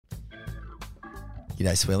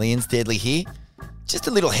G'day, Swellians. Deadly here. Just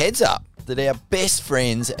a little heads up that our best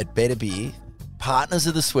friends at Better Beer, partners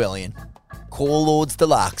of the Swellian, Core Lords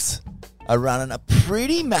Deluxe, are running a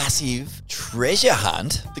pretty massive treasure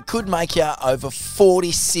hunt that could make you over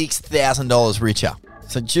 $46,000 richer.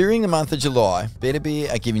 So during the month of July, Better Beer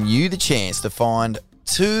are giving you the chance to find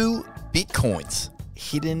 2 Bitcoins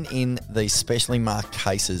hidden in these specially marked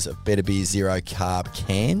cases of Better Beer Zero Carb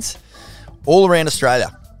cans all around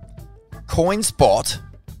Australia. CoinSpot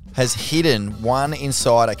has hidden one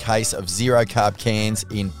inside a case of Zero Carb cans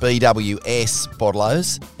in BWS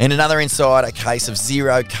bottlers and another inside a case of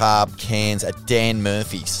Zero Carb cans at Dan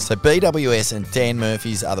Murphy's. So BWS and Dan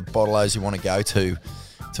Murphy's are the bottlers you want to go to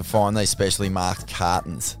find these specially marked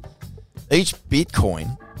cartons. Each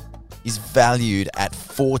Bitcoin is valued at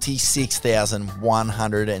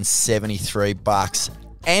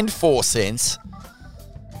 $46,173.04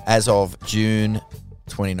 as of June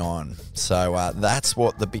 29. So that's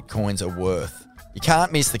what the Bitcoins are worth. You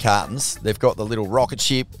can't miss the cartons. They've got the little rocket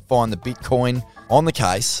ship, find the Bitcoin on the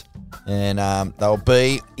case, and they'll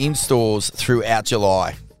be in stores throughout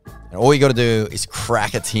July. And all you got to do is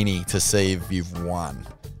crack a tinny to see if you've won.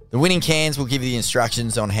 The winning cans will give you the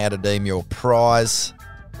instructions on how to redeem your prize.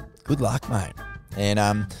 Good luck, mate.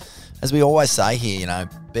 And as we always say here,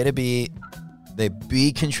 Better Beer, they're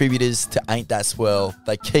big contributors to Ain't That Swell.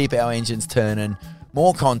 They keep our engines turning.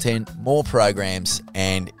 More content, more programs,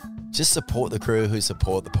 and just support the crew who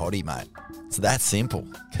support the potty, mate. It's that simple.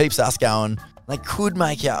 Keeps us going. They could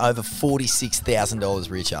make you over $46,000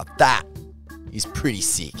 richer. That is pretty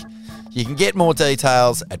sick. You can get more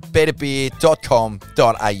details at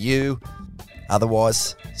betterbeer.com.au.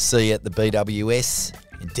 Otherwise, see you at the BWS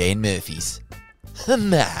and Dan Murphy's.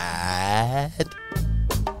 Mad.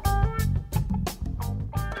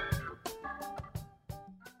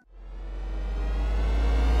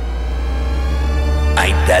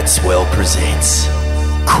 Ain't That Swell presents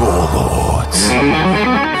Core Lords.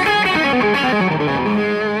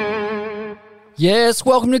 Yes,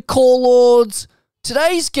 welcome to Core Lords.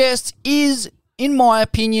 Today's guest is, in my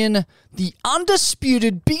opinion, the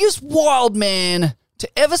undisputed biggest wild man to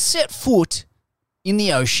ever set foot in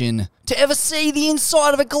the ocean, to ever see the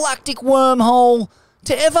inside of a galactic wormhole,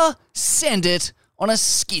 to ever send it on a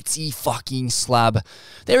skitsy fucking slab.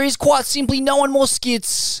 There is quite simply no one more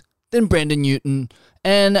skits than Brenden Newton,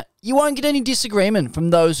 and you won't get any disagreement from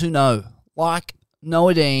those who know, like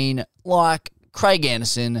Noah Dean, like Craig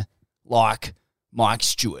Anderson, like Mike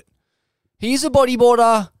Stewart. He's a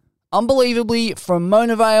bodyboarder, unbelievably, from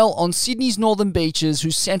Mona Vale on Sydney's northern beaches, who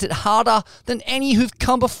sent it harder than any who've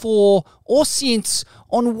come before or since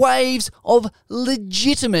on waves of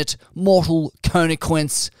legitimate mortal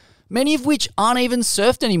consequence, many of which aren't even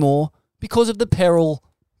surfed anymore because of the peril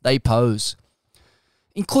they pose.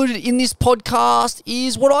 Included in this podcast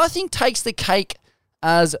is what I think takes the cake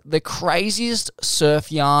as the craziest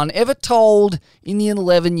surf yarn ever told in the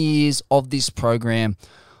 11 years of this program.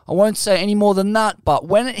 I won't say any more than that, but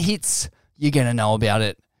when it hits, you're going to know about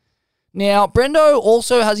it. Now, Brendo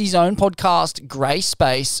also has his own podcast, Grey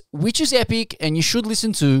Space, which is epic and you should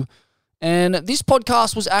listen to. And this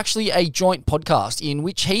podcast was actually a joint podcast in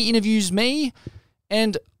which he interviews me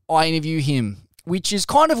and I interview him, which is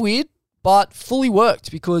kind of weird, but fully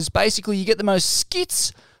worked because basically you get the most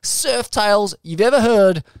skits, surf tales you've ever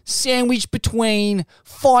heard, sandwiched between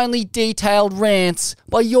finely detailed rants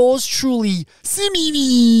by yours truly,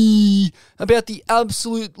 Simini, about the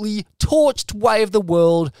absolutely torched way of the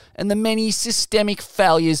world and the many systemic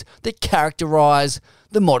failures that characterize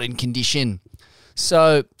the modern condition.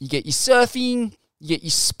 So you get your surfing, you get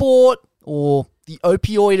your sport, or the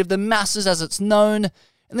opioid of the masses as it's known,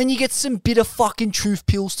 and then you get some bitter fucking truth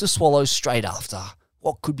pills to swallow straight after.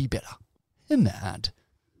 What could be better? Mad.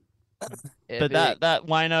 But that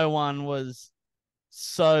Wayno one was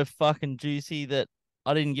so fucking juicy that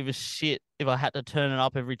I didn't give a shit if I had to turn it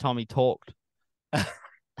up every time he talked. I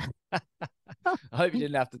hope you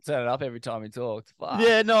didn't have to turn it up every time he talked. Fuck.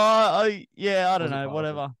 Yeah, no, I don't know,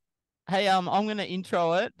 whatever. Hey, I'm gonna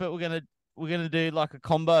intro it, but we're gonna do like a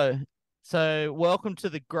combo. So welcome to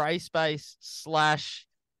the Grey Space /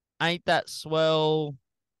 Ain't That Swell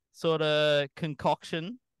sort of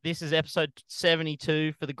concoction. This is episode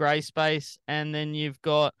 72 for the Grey Space, and then you've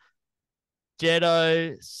got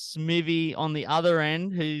Jeddo Smithy on the other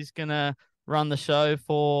end, who's gonna run the show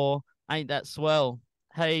for Ain't That Swell.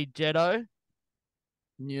 Hey, Jeddo.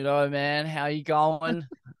 Man, how you going?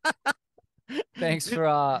 Thanks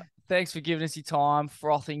for giving us your time,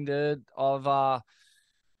 frothing dude. I've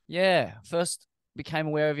first became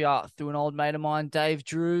aware of you through an old mate of mine, Dave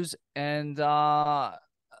Drews, and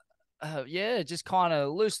just kind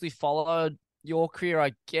of loosely followed your career,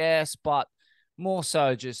 I guess, but more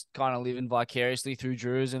so just kind of living vicariously through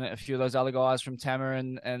Drews and a few of those other guys from Tamer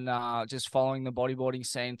and just following the bodyboarding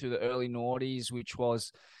scene through the early noughties, which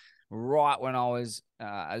was right when I was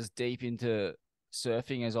as deep into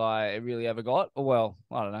surfing as I really ever got. Well,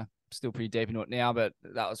 I don't know, still pretty deep into it now, but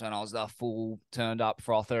that was when I was the full turned up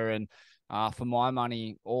frother. And for my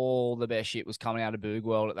money, all the best shit was coming out of Boog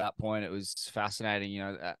World at that point. It was fascinating. You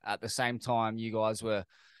know, at the same time, you guys were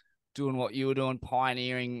doing what you were doing,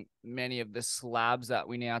 pioneering many of the slabs that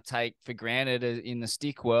we now take for granted in the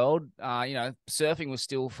stick world. You know, surfing was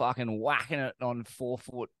still fucking whacking it on 4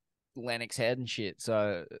 foot Lennox head and shit.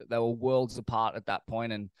 So they were worlds apart at that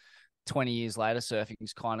point. And 20 years later,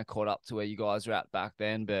 surfing's kind of caught up to where you guys were at back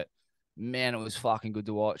then. But man, it was fucking good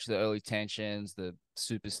to watch the early tensions, the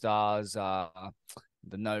superstars,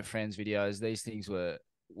 the no friends videos. These things were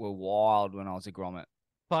wild when I was a grommet.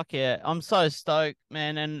 Fuck yeah. I'm so stoked,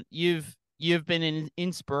 man. And you've been an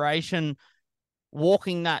inspiration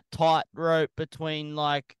walking that tightrope between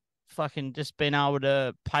like fucking just being able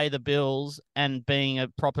to pay the bills and being a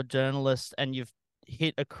proper journalist, and you've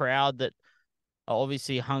hit a crowd that are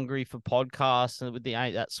obviously hungry for podcasts and with the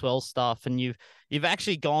Ain't That Swell stuff. And you've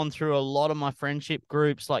actually gone through a lot of my friendship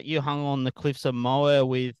groups. Like you hung on the cliffs of Moa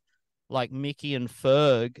with like Mickey and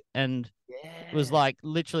Ferg, and it was like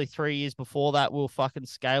literally 3 years before that, we were fucking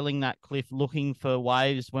scaling that cliff looking for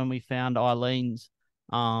waves when we found Eileen's.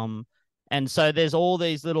 And so there's all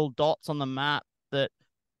these little dots on the map that,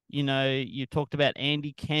 you know, you talked about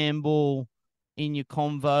Andy Campbell in your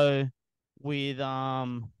convo with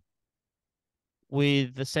the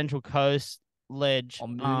Central Coast ledge.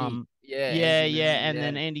 Andrew Yeah. Mooney, And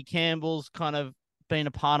then Andy Campbell's kind of been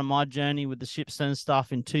a part of my journey with the Shipstone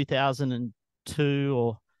stuff in 2002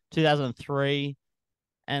 or 2003.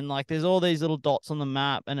 And like there's all these little dots on the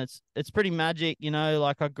map, and it's pretty magic, you know.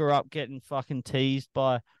 Like I grew up getting fucking teased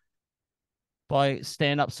by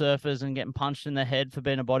stand-up surfers and getting punched in the head for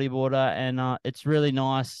being a bodyboarder, and it's really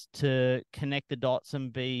nice to connect the dots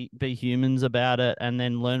and be humans about it and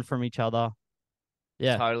then learn from each other.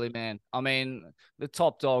 Yeah. Totally, man. I mean, the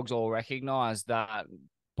top dogs all recognize that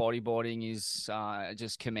bodyboarding is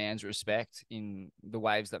just commands respect in the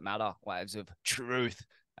waves that matter, waves of truth,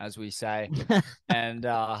 as we say. And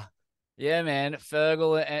yeah, man,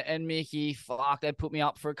 Fergal and Mickey, fuck, they put me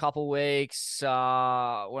up for a couple weeks. When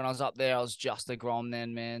I was up there, I was just a grom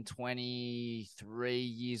then, man, 23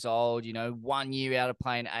 years old, you know, 1 year out of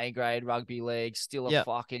playing A grade rugby league, still a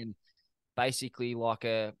fucking, basically like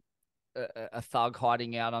a thug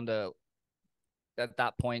hiding out under, at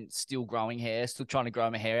that point, still growing hair, still trying to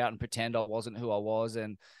grow my hair out and pretend I wasn't who I was.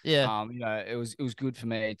 And you know, it was good for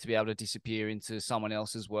me to be able to disappear into someone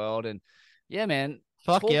else's world. And yeah, man,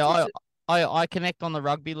 fuck yeah, I connect on the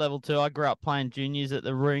rugby level too. I grew up playing juniors at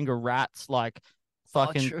the Warringah Rats, like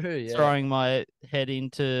fucking throwing my head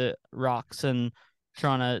into rucks and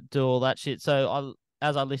trying to do all that shit. So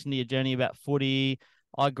as I listened to your journey about footy,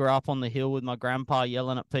 I grew up on the hill with my grandpa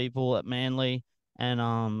yelling at people at Manly.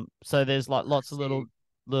 And so there's like lots of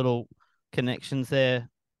little connections there.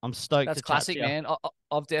 I'm stoked. That's classic, man.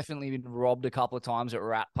 I've definitely been robbed a couple of times at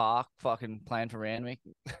Rat Park, fucking playing for Randwick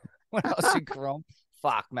when I was in Crom.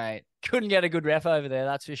 Fuck, mate. Couldn't get a good ref over there,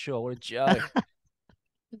 that's for sure. What a joke.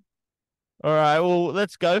 All right, well,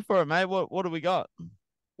 let's go for it, mate. What do we got?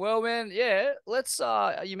 Well, man, yeah, let's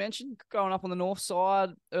you mentioned growing up on the north side,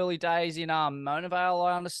 early days in Mona Vale,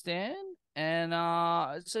 I understand. And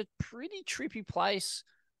it's a pretty trippy place.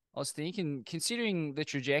 I was thinking, considering the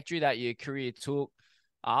trajectory that your career took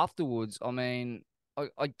afterwards, I mean,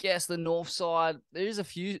 I guess the north side, there's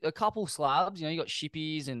a couple slabs. You know, you got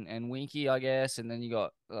Shippies and Winky, I guess, and then you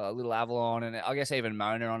got Little Avalon, and I guess even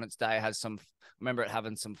Mona on its day has some. Remember it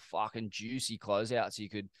having some fucking juicy closeouts you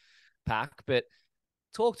could pack. But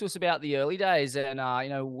talk to us about the early days and you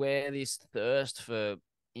know, where this thirst for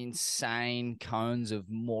insane cones of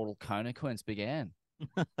mortal consequence began.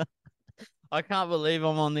 I can't believe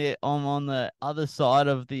I'm on the other side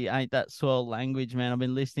of the Ain't That Swell language, man. I've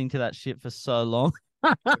been listening to that shit for so long.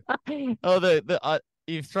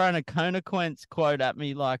 You've thrown a consequence quote at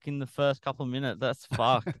me like in the first couple of minutes. That's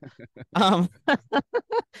fucked.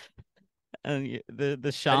 And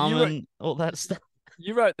the shaman, all that stuff.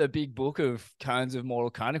 You wrote the big book of cones of mortal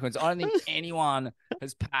consequence. I don't think anyone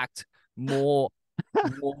has packed more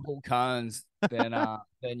mortal cones than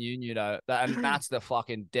you know. And that's the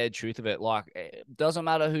fucking dead truth of it. Like, it doesn't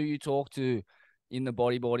matter who you talk to in the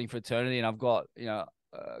bodyboarding fraternity, and I've got, you know,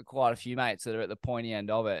 quite a few mates that are at the pointy end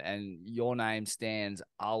of it, and your name stands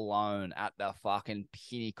alone at the fucking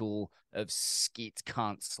pinnacle of skit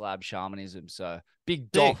cunt slab shamanism. So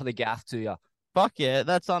big doff for the gaff to you. Fuck yeah,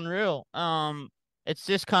 that's unreal. It's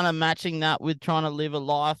just kind of matching that with trying to live a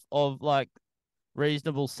life of like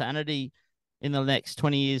reasonable sanity in the next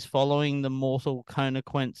 20 years following the mortal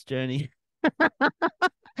consequence journey.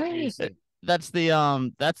 Seriously. That's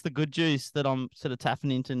the good juice that I'm sort of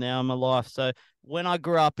tapping into now in my life. So when I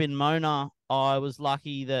grew up in Mona, I was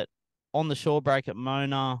lucky that on the shore break at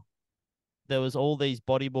Mona, there was all these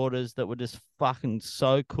bodyboarders that were just fucking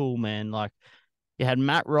so cool, man. Like you had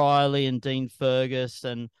Matt Riley and Dean Fergus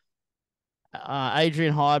and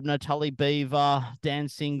Adrian Heibner, Tully Beaver, Dan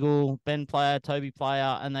Single, Ben Player, Toby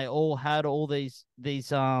Player, and they all had all these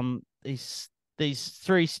three.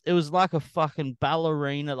 It was like a fucking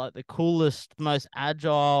ballerina, like the coolest, most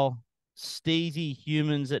agile, steezy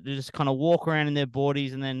humans that just kind of walk around in their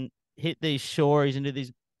bodies and then hit these shories and do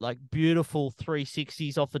these like beautiful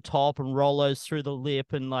 360s off the top and roll those through the lip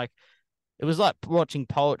and like it was like watching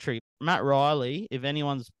poetry. Matt Riley, if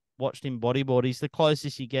anyone's watched him bodyboard, he's the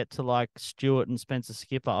closest you get to like Stewart and Spencer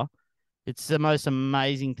Skipper. It's the most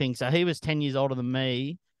amazing thing. So he was 10 years older than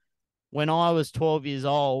me. When I was 12 years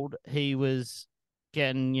old, he was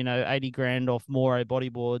getting, 80 grand off Moray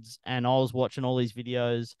bodyboards. And I was watching all these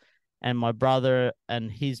videos. And my brother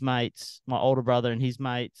and his mates, my older brother and his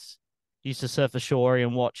mates, used to surf ashore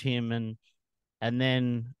and watch him. And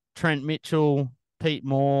then Trent Mitchell, Pete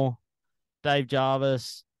Moore, Dave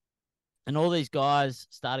Jarvis, and all these guys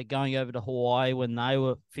started going over to Hawaii when they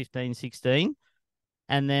were 15, 16.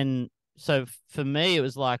 And then, so for me, it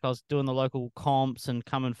was like I was doing the local comps and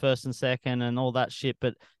coming first and second and all that shit.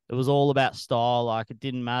 But it was all about style. Like it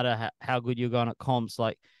didn't matter how good you're going at comps.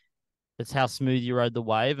 Like it's how smooth you rode the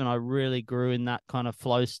wave. And I really grew in that kind of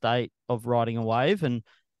flow state of riding a wave. And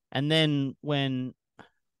then when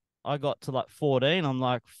I got to like 14, I'm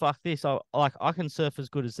like, fuck this. I can surf as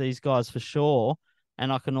good as these guys for sure.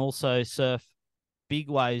 And I can also surf big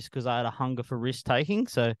waves because I had a hunger for risk taking.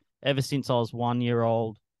 So ever since I was 1 year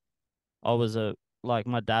old, I was like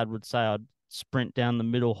my dad would say, I'd sprint down the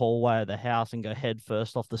middle hallway of the house and go head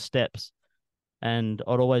first off the steps. And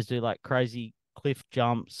I'd always do like crazy cliff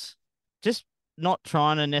jumps, just not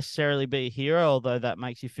trying to necessarily be a hero, although that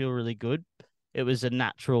makes you feel really good. It was a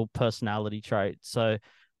natural personality trait. So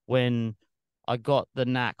when I got the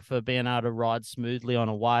knack for being able to ride smoothly on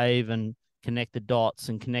a wave and connect the dots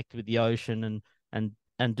and connect with the ocean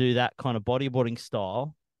and do that kind of bodyboarding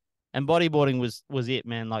style. And bodyboarding was it,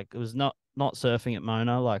 man. Like it was not surfing at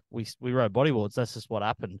Mona. Like we rode bodyboards. That's just what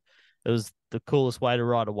happened. It was the coolest way to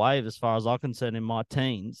ride a wave as far as I'm concerned in my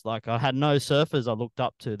teens. Like I had no surfers I looked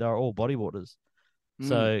up to. They were all bodyboarders.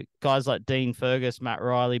 So guys like Dean Fergus, Matt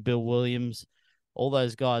Riley, Bill Williams, all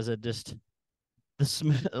those guys are just the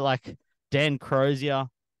smooth, like Dan Crozier,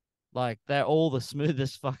 like they're all the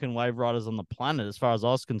smoothest fucking wave riders on the planet as far as I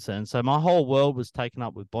was concerned. So my whole world was taken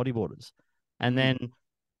up with bodyboarders. And then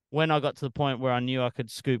when I got to the point where I knew I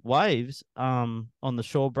could scoop waves, on the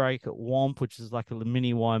shore break at Wamp, which is like a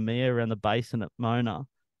mini Waimea around the basin at Mona.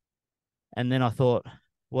 And then I thought,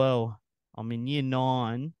 well, I'm in year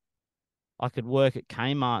 9. I could work at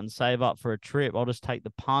Kmart and save up for a trip. I'll just take the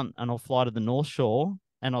punt and I'll fly to the North Shore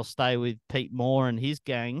and I'll stay with Pete Moore and his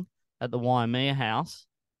gang at the Waimea house.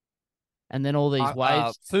 And then all these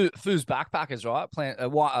waves. Foo's backpackers, right?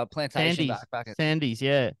 Plantation backpackers. Sandy's,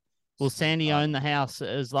 yeah. Well, Sandy owned the house.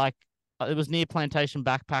 It was like it was near Plantation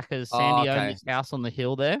Backpackers. Sandy owned his house on the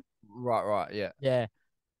hill there. Right, yeah. Yeah.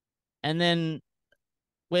 And then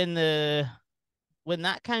when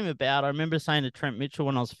that came about, I remember saying to Trent Mitchell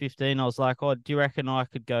when I was 15, I was like, "Oh, do you reckon I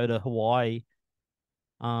could go to Hawaii?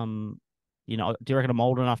 Do you reckon I'm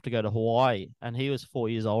old enough to go to Hawaii?" And he was 4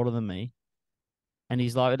 years older than me. And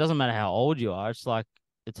he's like, "It doesn't matter how old you are. It's like,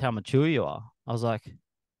 it's how mature you are." I was like,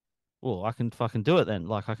 well, I can fucking do it then.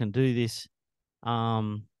 Like I can do this.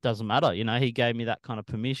 Doesn't matter. He gave me that kind of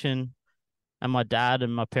permission. And my dad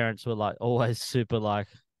and my parents were like always super like,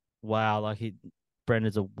 wow, like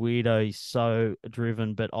Brendan's a weirdo. He's so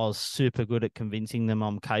driven, but I was super good at convincing them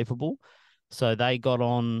I'm capable. So they got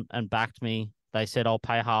on and backed me. They said, I'll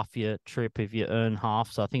pay half your trip if you earn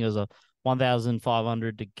half. So I think it was a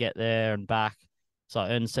 1,500 to get there and back. So I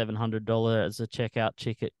earned $700 as a checkout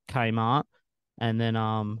check at Kmart. And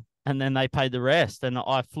then they paid the rest. And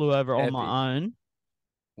I flew over on my own.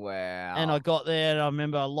 Wow. And I got there and I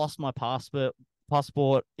remember I lost my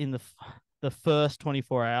passport in the first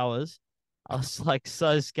 24 hours. I was like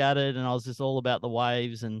so scattered and I was just all about the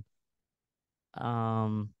waves and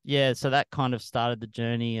so that kind of started the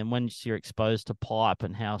journey. And when you're exposed to pipe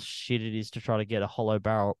and how shit it is to try to get a hollow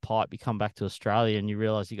barrel pipe, you come back to Australia and you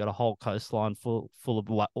realize you got a whole coastline full of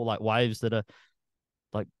like waves that are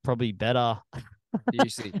like probably better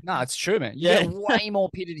Seriously. No, it's true, man. You Yeah. get way more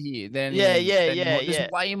pitted here than Yeah, yeah, than yeah, there's yeah.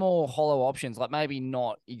 way more hollow options. Like maybe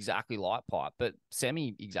not exactly like pipe, but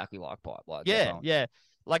semi exactly like pipe. Like Yeah, definitely. yeah.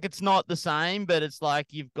 Like it's not the same, but it's like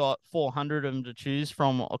you've got 400 of them to choose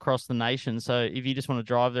from across the nation. So if you just want to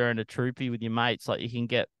drive there in a troopy with your mates, like you can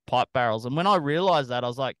get pipe barrels. And when I realized that, I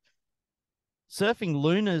was like surfing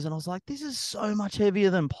Lunas, and I was like, this is so much heavier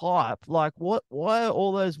than pipe. Like, what? Why are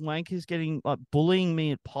all those wankers getting like bullying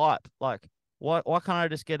me at pipe? Like, why can't I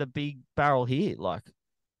just get a big barrel here? Like,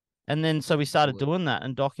 and then so we started doing that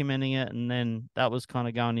and documenting it, and then that was kind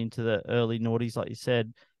of going into the early noughties, like you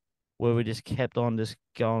said, where we just kept on just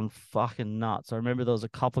going fucking nuts. I remember there was a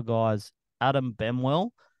couple of guys, Adam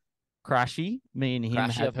Bemwell, Crashy, me and him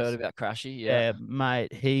Crashy, had I've heard this. about Crashy. Yeah. Yeah,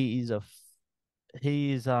 mate, he is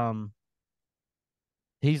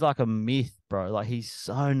he's like a myth, bro. Like he's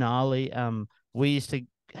so gnarly. We used to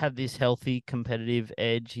have this healthy competitive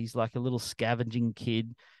edge. He's like a little scavenging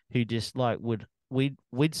kid who just like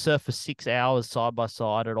we'd surf for 6 hours side by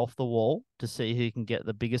side at off the wall to see who can get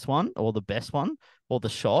the biggest one or the best one or the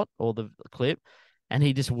shot or the clip, and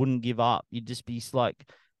he just wouldn't give up. You'd just be like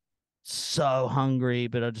so hungry,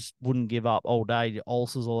 but I just wouldn't give up all day. Your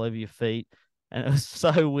ulcers all over your feet, and it was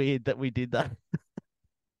so weird that we did that.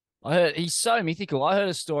 I heard he's so mythical. I heard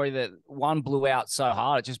a story that one blew out so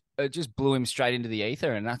hard it just blew him straight into the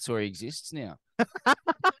ether, and that's where he exists now.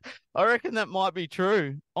 I reckon that might be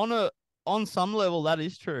true. On some level, that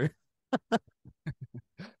is true.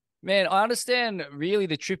 Man, I understand really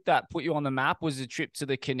the trip that put you on the map was the trip to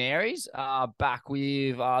the Canaries, back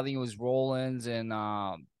with I think it was Rawlins and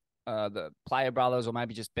the Player Brothers, or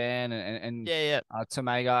maybe just Ben and Yeah,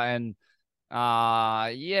 Tomega. And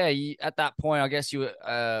yeah, at that point, I guess you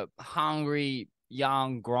were hungry,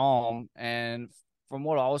 young Grom, and from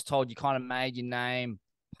what I was told, you kind of made your name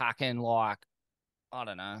packing like, I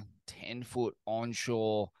don't know, 10-foot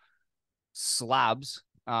onshore slabs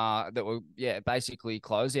that were, yeah, basically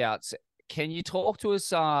closeouts. Can you talk to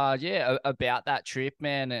us, about that trip,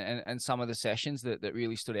 man, and some of the sessions that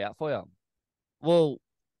really stood out for you? well,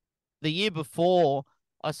 the year before,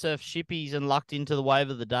 I surfed shippies and lucked into the wave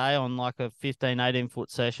of the day on like a 15,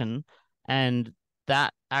 18-foot session. And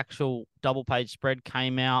that actual double page spread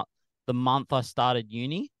came out the month I started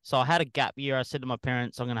uni. So I had a gap year. I said to my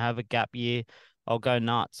parents, I'm going to have a gap year. I'll go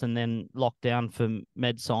nuts and then lock down for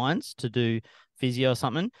med science to do physio or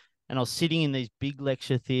something. And I was sitting in these big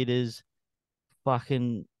lecture theaters,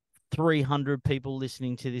 fucking 300 people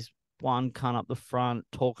listening to this one cunt up the front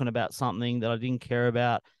talking about something that I didn't care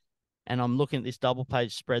about, and I'm looking at this double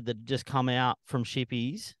page spread that had just come out from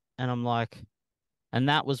Shippies, and I'm like, and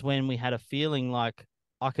that was when we had a feeling like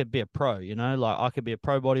I could be a pro, like I could be a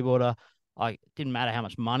pro bodybuilder. It didn't matter how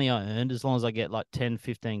much money I earned, as long as I get like 10,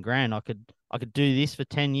 15 grand, I could do this for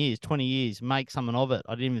 10 years, 20 years, make something of it.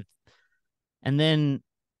 I didn't even, and then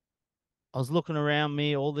I was looking around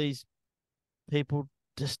me, all these people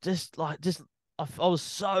I was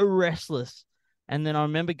so restless. And then I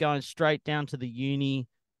remember going straight down to the uni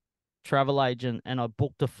travel agent and I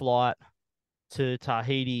booked a flight to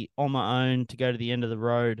Tahiti on my own to go to the end of the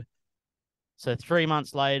road. So 3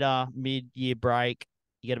 months later, mid-year break,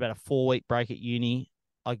 you get about a 4-week break at uni.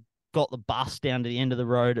 I got the bus down to the end of the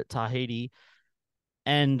road at Tahiti,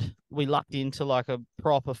 and we lucked into like a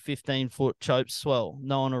proper 15-foot chope swell,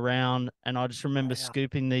 no one around. And I just remember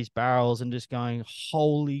scooping these barrels and just going,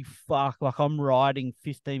 holy fuck, like I'm riding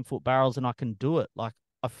 15-foot barrels and I can do it. Like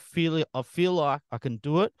I feel like I can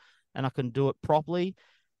do it, and I can do it properly.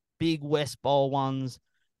 Big West Bowl ones.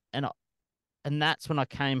 And that's when I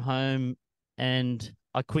came home and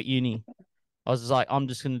I quit uni. I was just like, I'm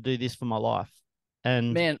just going to do this for my life.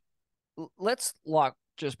 And Man, let's like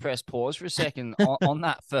just press pause for a second on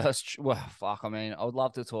that first. Well, fuck. I mean, I would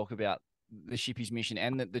love to talk about the Shippies mission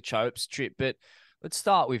and the Chopes trip, but let's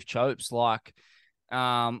start with Chopes. Like,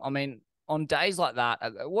 I mean, on days like that,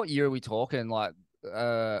 what year are we talking? Like,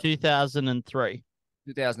 2003.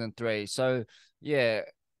 2003. So yeah,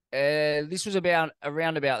 this was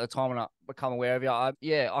around about the time when I become aware of it.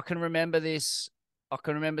 I can remember this. I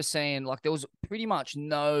can remember seeing like there was pretty much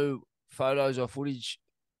no photos or footage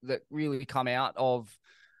that really come out of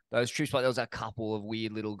those trips. Like there was a couple of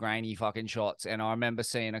weird little grainy fucking shots, and I remember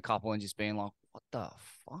seeing a couple and just being like, "What the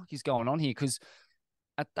fuck is going on here?" Because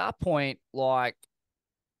at that point, like,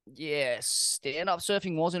 yeah, stand-up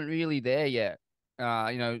surfing wasn't really there yet.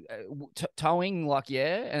 Towing, like,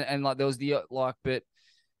 yeah, and like there was the but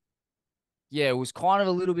yeah, it was kind of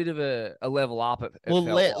a little bit of a level up. It Well,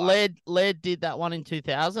 felt like. Led did that one in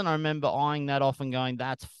 2000. I remember eyeing that off and going,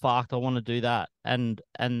 "That's fucked. I want to do that." And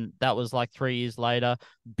that was like 3 years later.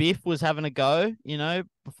 Biff was having a go,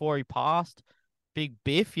 before he passed. Big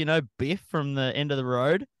Biff, you know Biff from the end of the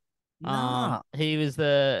road. Nah. He was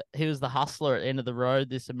the hustler at the end of the road.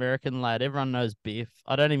 This American lad. Everyone knows Biff.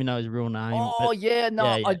 I don't even know his real name, Oh but yeah, yeah, no,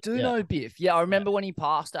 I yeah, do yeah, know Biff. Yeah, I yeah, remember when he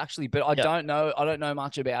passed actually, but I yeah. don't know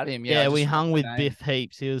much about him. Yeah, I Yeah, we just remember hung the with name. Biff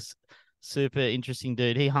heaps. He was super interesting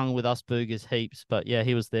dude. He hung with us boogers heaps, but yeah,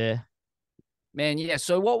 he was there. Man, yeah.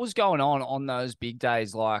 So what was going on those big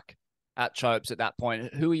days like at Chopes at that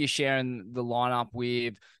point? Who were you sharing the lineup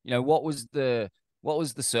with? What was the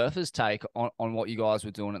surfers' take on what you guys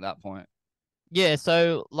were doing at that point? Yeah,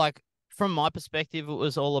 so like from my perspective, it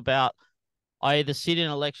was all about I either sit in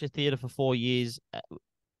a lecture theatre for 4 years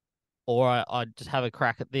or I just have a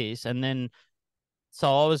crack at this. And then,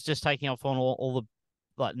 so I was just taking off on all the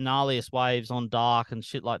like gnarliest waves on dark and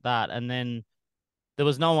shit like that. And then there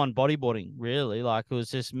was no one bodyboarding really. Like it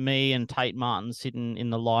was just me and Tate Martin sitting in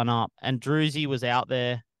the lineup, and Druzy was out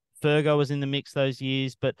there. Fergo was in the mix those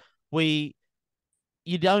years, but we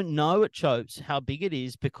you don't know at Chopes how big it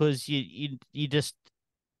is because you just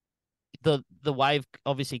the wave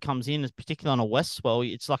obviously comes in, particularly on a west swell.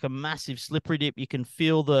 It's like a massive slippery dip. You can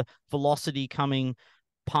feel the velocity coming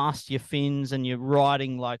past your fins, and you're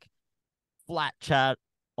riding like flat chat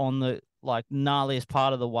on the like gnarliest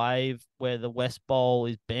part of the wave where the west bowl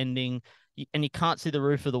is bending, and you can't see the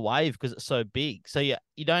roof of the wave because it's so big. So you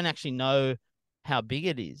don't actually know how big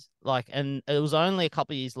it is. Like, and it was only a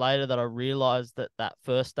couple of years later that I realized that that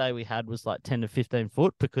first day we had was like 10 to 15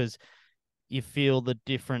 foot because you feel the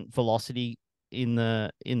different velocity in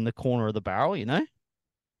the corner of the barrel, you know?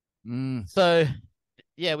 Mm. So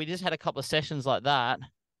yeah, we just had a couple of sessions like that.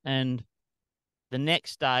 And the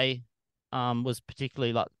next day was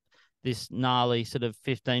particularly like this gnarly sort of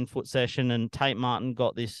 15-foot session, and Tate Martin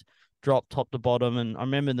got this drop top to bottom. And I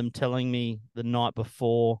remember them telling me the night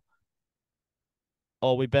before,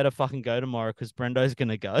 oh, we better fucking go tomorrow because Brendo's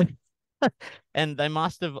gonna go. And they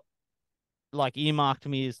must have like earmarked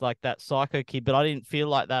me as like that psycho kid, but I didn't feel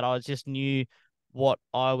like that. I just knew what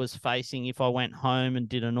I was facing if I went home and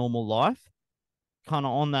did a normal life. Kind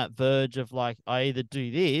of on that verge of like, I either do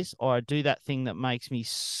this or I do that thing that makes me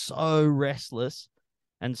so restless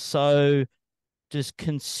and so just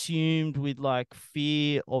consumed with like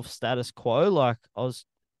fear of status quo. Like it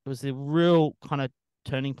was a real kind of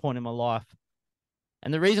turning point in my life.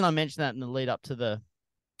 And the reason I mentioned that in the lead up to the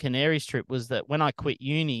Canaries trip was that when I quit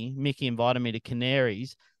uni, Mickey invited me to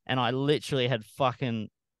Canaries, and I literally had fucking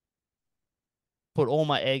put all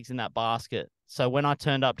my eggs in that basket. So when I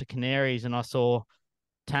turned up to Canaries and I saw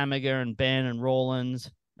Tamaga and Ben and Rawlins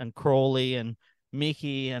and Crawley and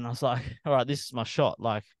Mickey, and I was like, all right, this is my shot.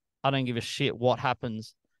 Like, I don't give a shit what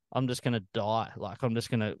happens. I'm just gonna die. Like, I'm just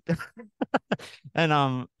gonna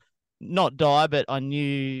and not die, but I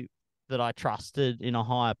knew that I trusted in a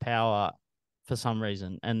higher power for some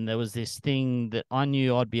reason. And there was this thing that I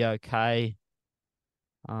knew I'd be okay.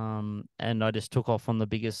 And I just took off on the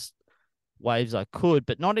biggest waves I could,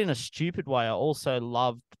 but not in a stupid way. I also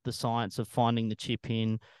loved the science of finding the chip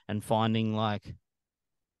in and finding like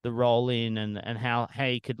the roll in and how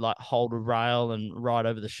you could like hold a rail and ride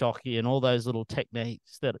over the shocky and all those little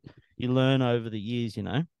techniques that you learn over the years, you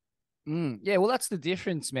know? Yeah, well, that's the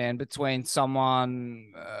difference, man, between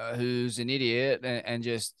someone who's an idiot and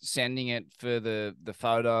just sending it for the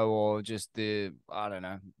photo or just the, I don't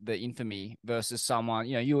know, the infamy versus someone,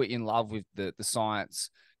 you were in love with the science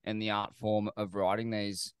and the art form of writing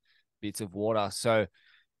these bits of water. So,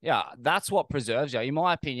 yeah, that's what preserves you. In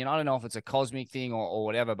my opinion, I don't know if it's a cosmic thing or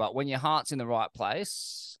whatever, but when your heart's in the right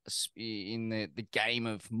place in the game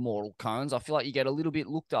of mortal cones, I feel like you get a little bit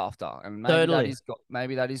looked after, and maybe that Totally. is God.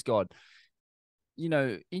 Maybe that is God.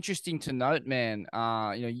 Interesting to note, man.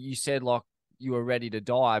 You said like you were ready to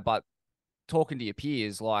die, but talking to your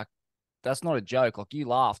peers, like that's not a joke. Like you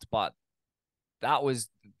laughed, but that was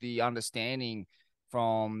the understanding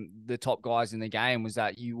from the top guys in the game was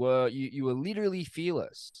that you were literally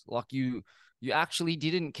fearless. Like you actually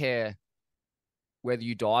didn't care whether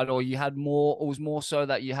you died or you had more. It was more so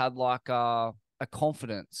that you had like a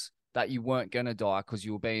confidence that you weren't going to die because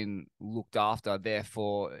you were being looked after.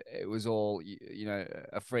 Therefore, it was all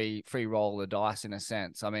a free roll of the dice in a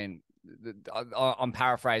sense. I mean, I'm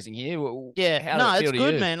paraphrasing here. Yeah, How did no, it it's feel to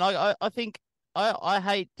good, you? man. Like I think I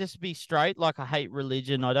hate just to be straight. Like I hate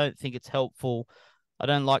religion. I don't think it's helpful. I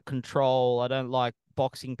don't like control. I don't like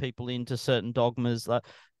boxing people into certain dogmas. Like,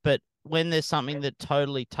 but when there's something that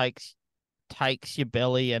totally takes your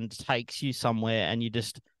belly and takes you somewhere, and you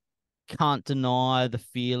just can't deny the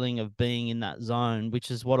feeling of being in that zone, which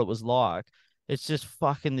is what it was like. It's just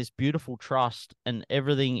fucking this beautiful trust, and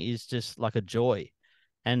everything is just like a joy.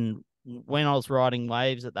 And when I was riding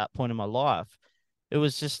waves at that point in my life, it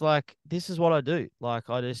was just like, this is what I do. Like,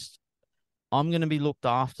 I'm going to be looked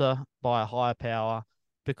after by a higher power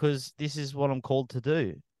because this is what I'm called to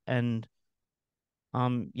do. And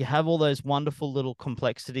you have all those wonderful little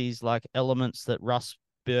complexities, like elements that Russ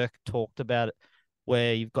Burke talked about,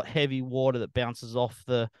 where you've got heavy water that bounces off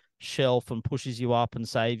the shelf and pushes you up and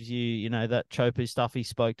saves you. You know, that Chopu stuff he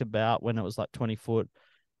spoke about when it was like 20 foot.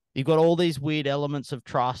 You've got all these weird elements of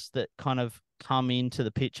trust that kind of come into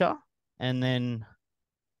the picture, and then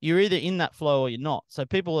you're either in that flow or you're not. So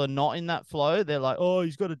people are not in that flow. They're like, oh,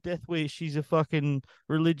 he's got a death wish. He's a fucking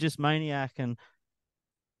religious maniac. And,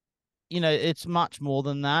 it's much more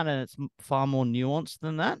than that. And it's far more nuanced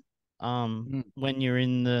than that. When you're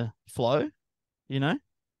in the flow, you know?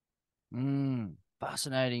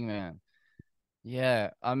 Fascinating, man. Yeah.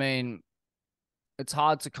 I mean, it's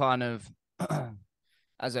hard to kind of,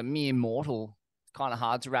 as a mere mortal, it's kind of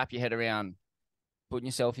hard to wrap your head around putting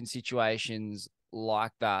yourself in situations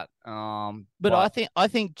like that. But I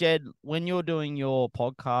think Jed, when you're doing your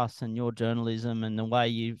podcasts and your journalism and the way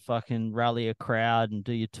you fucking rally a crowd and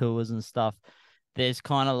do your tours and stuff, there's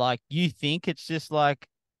kind of like, you think it's just like,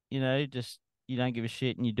 just you don't give a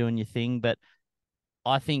shit and you're doing your thing. But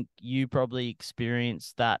I think you probably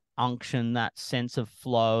experience that unction, that sense of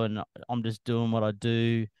flow, and I'm just doing what I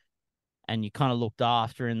do. And you kind of looked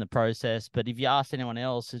after in the process. But if you ask anyone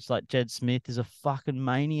else, it's like Jed Smith is a fucking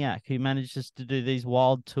maniac who manages to do these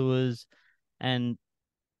wild tours and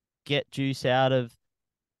get juice out of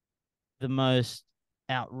the most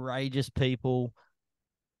outrageous people.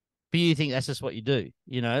 But you think that's just what you do,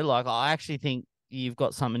 Like, I actually think you've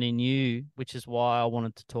got something in you, which is why I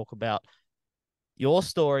wanted to talk about your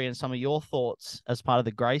story and some of your thoughts as part of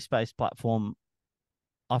the Grey Space platform.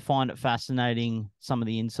 I find it fascinating, some of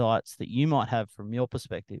the insights that you might have from your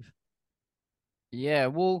perspective. Yeah,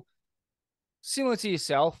 well, similar to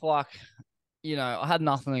yourself, like, I had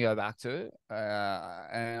nothing to go back to,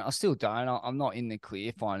 and I still don't. I'm not in the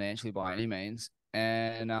clear financially by any means.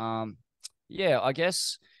 And yeah, I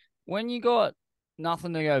guess when you got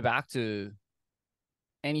nothing to go back to,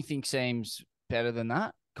 anything seems better than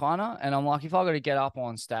that, kind of. And I'm like, if I got to get up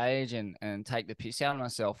on stage and take the piss out of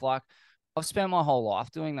myself, like, I've spent my whole life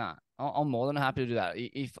doing that. I'm more than happy to do that.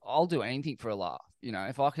 If I'll do anything for a laugh,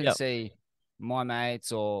 if I can Yep. see my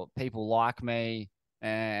mates or people like me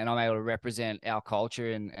and I'm able to represent our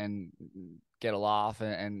culture and get a laugh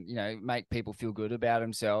and make people feel good about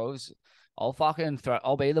themselves, I'll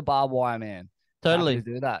be the barbed wire man. Happy to Totally.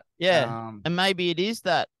 do that. Yeah. And maybe it is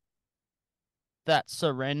that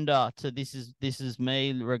surrender to this is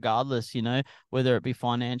me regardless, whether it be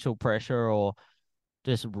financial pressure or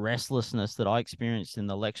just restlessness that I experienced in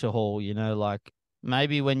the lecture hall, like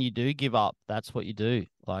maybe when you do give up, that's what you do.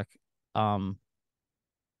 Like,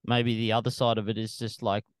 maybe the other side of it is just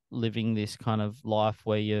like living this kind of life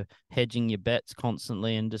where you're hedging your bets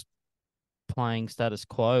constantly and just playing status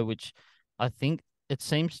quo, which I think it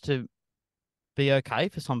seems to be okay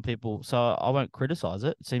for some people. So I won't criticize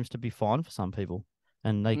it. It seems to be fine for some people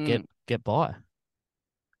and they mm, get by.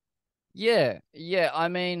 yeah, yeah. I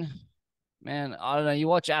mean, man, I don't know. You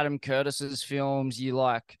watch Adam Curtis's films, you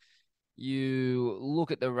look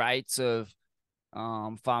at the rates of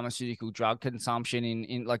pharmaceutical drug consumption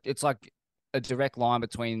in like it's like a direct line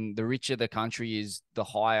between the richer the country is, the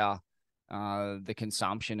higher the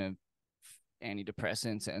consumption of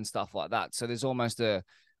antidepressants and stuff like that. So there's almost a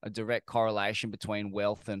direct correlation between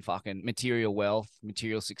wealth and fucking material wealth,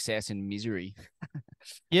 material success and misery.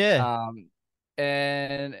 Yeah, Um,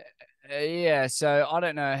 and yeah, so I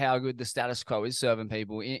don't know how good the status quo is serving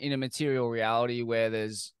people in a material reality where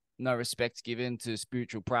there's no respect given to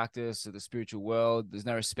spiritual practice or the spiritual world. There's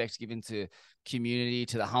no respect given to community,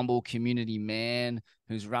 to the humble community man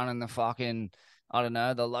who's running the fucking, I don't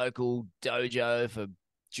know, the local dojo for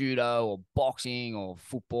judo or boxing or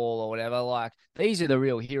football or whatever. Like, these are the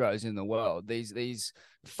real heroes in the world. These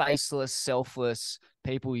faceless, selfless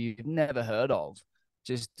people you've never heard of,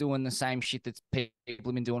 just doing the same shit that people have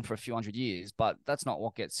been doing for a few hundred years. But that's not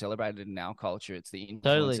what gets celebrated in our culture. It's the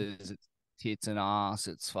totally. influences, it's tits and ass,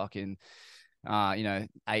 it's fucking, 8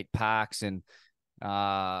 packs and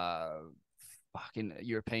fucking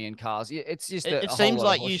European cars. It's just It, it a whole seems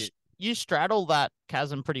lot of like you horseshit. you straddle that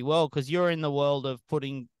chasm pretty well because you're in the world of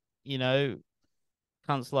putting,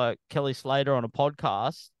 cunts like Kelly Slater on a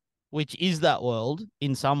podcast, which is that world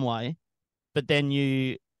in some way, but then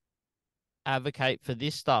you advocate for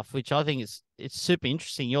this stuff, which I think is it's super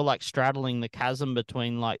interesting. You're like straddling the chasm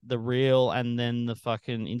between like the real and then the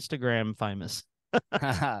fucking Instagram famous.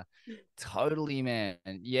 Totally, man.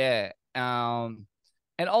 And yeah. And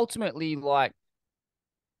ultimately, like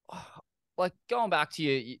like going back to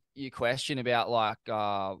your question about like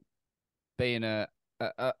being a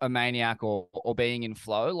maniac or being in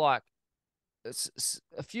flow, like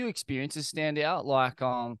a few experiences stand out. Like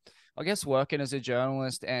I guess working as a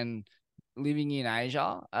journalist and living in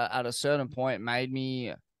Asia at a certain point made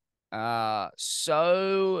me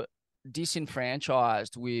so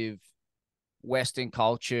disenfranchised with Western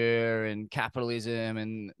culture and capitalism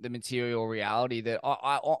and the material reality that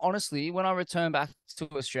I honestly, when I returned back to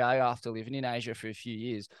Australia after living in Asia for a few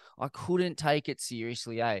years, I couldn't take it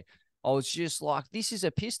seriously. I was just like, this is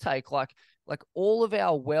a piss take. Like all of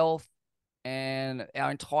our wealth and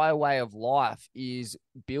our entire way of life is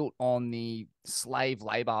built on the slave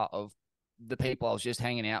labor of the people I was just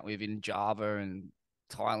hanging out with in Java and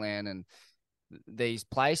Thailand and these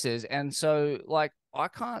places. And so, like, I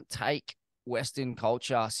can't take Western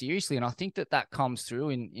culture seriously, and I think that comes through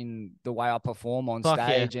in the way I perform on Fuck yeah.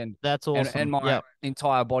 stage and That's awesome. my Yep.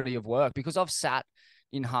 entire body of work, because I've sat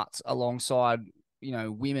in huts alongside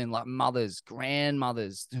women like mothers,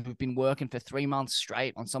 grandmothers who've been working for 3 months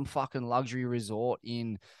straight on some fucking luxury resort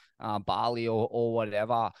in Bali or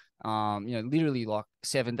whatever. Literally like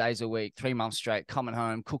 7 days a week, 3 months straight, coming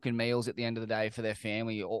home, cooking meals at the end of the day for their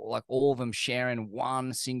family, like all of them sharing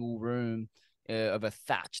one single room of a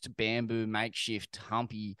thatched bamboo makeshift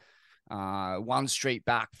humpy, one street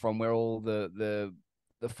back from where all the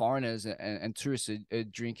foreigners and tourists are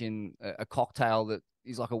drinking a cocktail that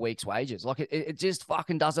is like a week's wages. Like it just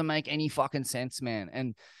fucking doesn't make any fucking sense, man.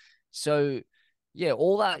 And so, yeah,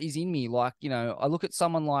 all that is in me. Like, I look at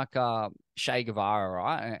someone like Che Guevara,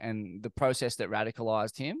 right? And the process that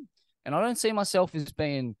radicalized him. And I don't see myself as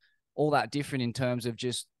being all that different in terms of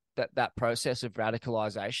just that process of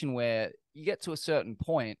radicalization where you get to a certain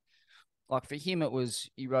point. Like for him, it was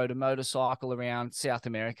he rode a motorcycle around South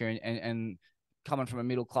America and coming from a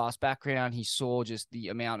middle class background, he saw just the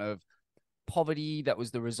amount of poverty that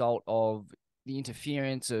was the result of the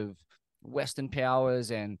interference of Western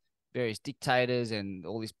powers and various dictators and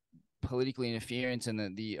all this political interference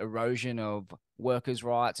and the erosion of workers'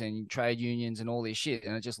 rights and trade unions and all this shit.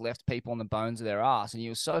 And it just left people on the bones of their ass. And he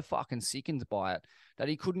was so fucking sickened by it that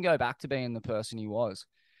he couldn't go back to being the person he was.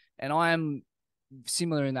 And I am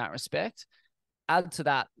similar in that respect. Add to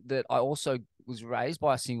that I also was raised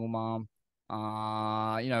by a single mom.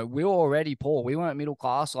 We were already poor. We weren't middle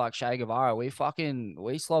class like Che Guevara. We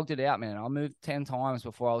slogged it out, man. I moved 10 times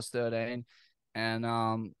before I was 13. And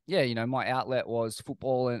my outlet was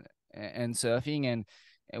football and surfing. And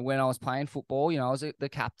when I was playing football, I was the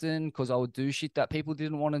captain because I would do shit that people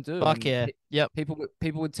didn't want to do. Fuck yeah. Yep.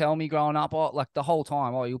 People would tell me growing up, like the whole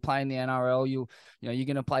time, you'll play in the NRL, you're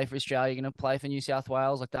going to play for Australia, you're going to play for New South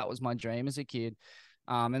Wales. Like that was my dream as a kid.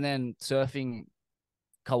 And then surfing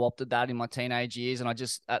co-opted that in my teenage years. And I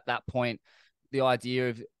just, at that point, the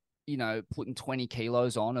idea of, putting 20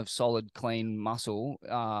 kilos on of solid, clean muscle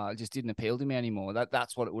just didn't appeal to me anymore.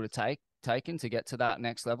 That's what it would have taken to get to that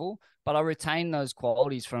next level. But I retained those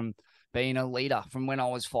qualities from being a leader from when I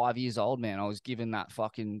was 5 years old, man. I was given that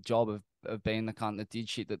fucking job of being the cunt that did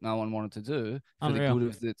shit that no one wanted to do for Unreal. the good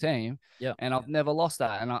of the team. Yeah. And I've never lost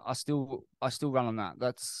that. And I still run on that.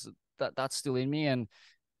 That's still in me. And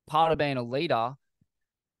part of being a leader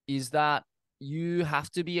is that you have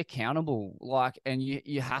to be accountable, and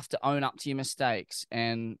you have to own up to your mistakes.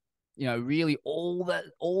 And, really all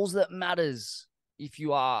that matters if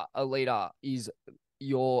you are a leader is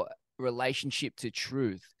your relationship to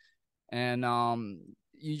truth. And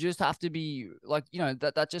you just have to be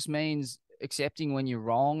that just means accepting when you're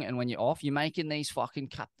wrong and when you're off. You're making these fucking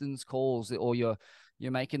captain's calls, or you're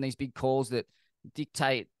making these big calls that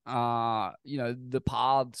dictate the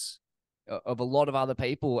paths of a lot of other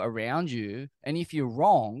people around you. And if you're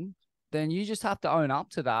wrong, then you just have to own up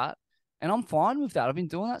to that. And I'm fine with that. I've been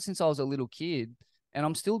doing that since I was a little kid, and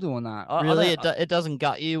I'm still doing that. Really, it doesn't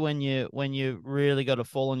gut you when you really got to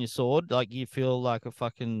fall on your sword. Like you feel like a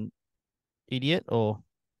fucking idiot, or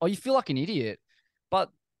you feel like an idiot.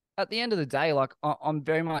 But at the end of the day, like I'm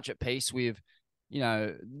very much at peace with,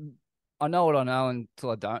 I know what I know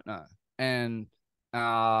until I don't know. And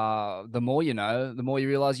the more you know, the more you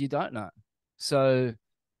realize you don't know. So,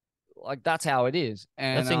 like, that's how it is.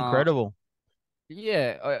 And that's incredible.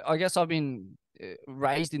 Yeah, I guess I've been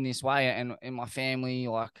raised in this way, and in my family,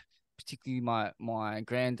 like particularly my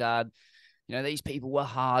granddad, these people were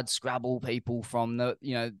hard scrabble people from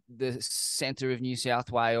the center of New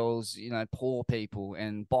South Wales, poor people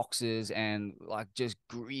and boxers and like just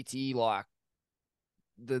gritty, like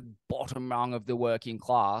the bottom rung of the working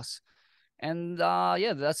class. And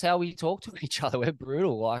that's how we talk to each other. We're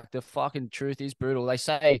brutal. Like the fucking truth is brutal. They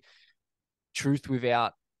say truth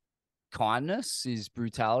without kindness is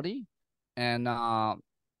brutality. And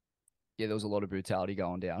yeah, there was a lot of brutality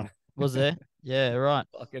going down. Was there? Yeah, right.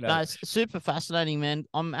 Fucking hell. That's super fascinating, man.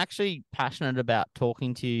 I'm actually passionate about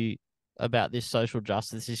talking to you about this social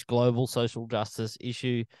justice, this global social justice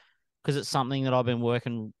issue, because it's something that I've been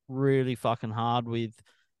working really fucking hard with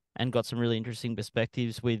and got some really interesting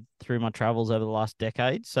perspectives with through my travels over the last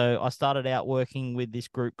decade. So I started out working with this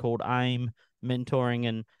group called AIM mentoring,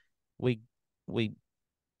 and we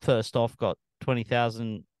first off got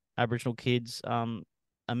 20,000 Aboriginal kids,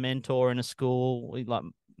 a mentor in a school. We like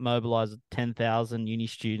mobilized 10,000 uni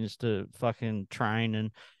students to fucking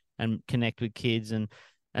train and connect with kids, and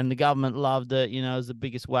the government loved it. You know, it was the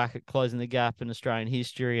biggest whack at closing the gap in Australian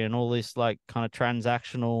history, and all this like kind of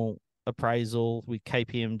transactional appraisal with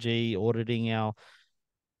KPMG auditing our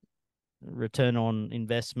return on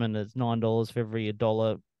investment as $9 for every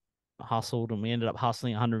dollar hustled, and we ended up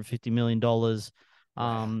hustling $150 million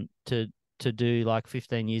Wow. to do like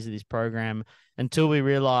 15 years of this program, until we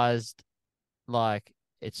realized like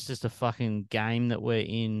it's just a fucking game that we're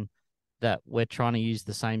in, that we're trying to use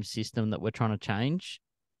the same system that we're trying to change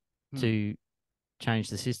Hmm. to change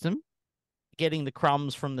the system, getting the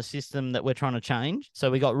crumbs from the system that we're trying to change. So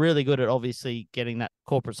we got really good at obviously getting that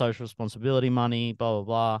corporate social responsibility money, blah blah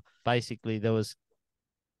blah. Basically there was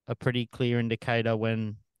a pretty clear indicator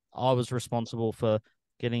when I was responsible for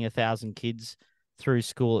getting 1,000 kids through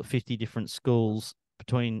school at 50 different schools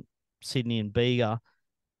between Sydney and Bega.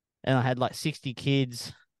 And I had like 60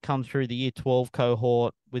 kids come through the year 12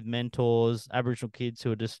 cohort with mentors, Aboriginal kids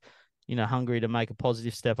who are just, you know, hungry to make a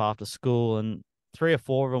positive step after school. And 3 or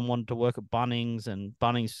 4 of them wanted to work at Bunnings, and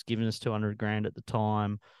Bunnings was giving us 200 grand at the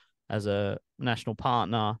time as a national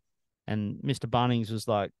partner. And Mr. Bunnings was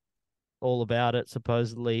like, all about it,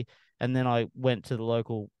 supposedly. And then I went to the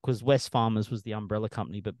local, because West Farmers was the umbrella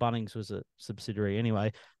company, but Bunnings was a subsidiary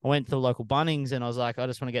anyway. I went to the local Bunnings and I was like, I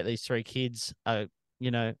just want to get these 3 kids, a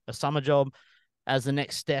summer job as the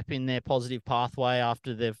next step in their positive pathway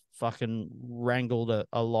after they've fucking wrangled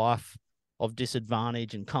a life of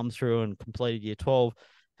disadvantage and come through and completed year 12.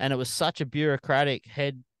 And it was such a bureaucratic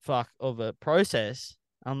head fuck of a process.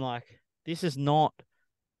 I'm like,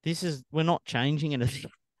 we're not changing anything.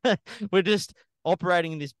 We're just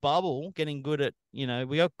operating in this bubble, getting good at,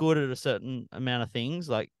 we got good at a certain amount of things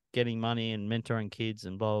like getting money and mentoring kids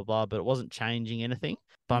and blah, blah, blah, but it wasn't changing anything.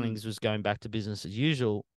 Hmm. Bunnings was going back to business as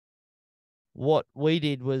usual. What we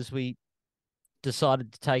did was we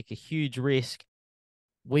decided to take a huge risk.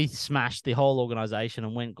 We smashed the whole organization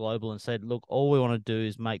and went global and said, look, all we want to do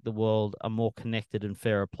is make the world a more connected and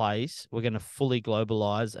fairer place. We're going to fully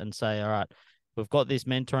globalize and say, all right, we've got this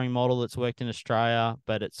mentoring model that's worked in Australia,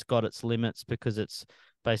 but it's got its limits because it's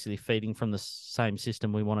basically feeding from the same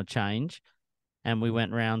system we want to change. And we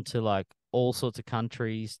went around to like all sorts of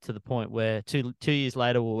countries, to the point where two years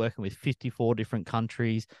later, we're working with 54 different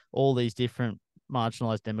countries, all these different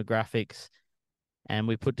marginalized demographics. And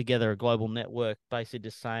we put together a global network, basically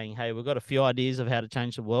just saying, hey, we've got a few ideas of how to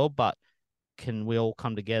change the world, but can we all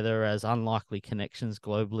come together as unlikely connections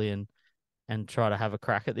globally and try to have a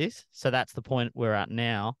crack at this? So that's the point we're at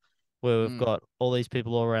now, where we've Hmm. got all these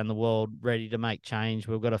people all around the world ready to make change.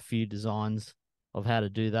 We've got a few designs of how to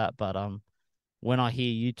do that, but when I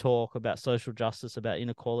hear you talk about social justice, about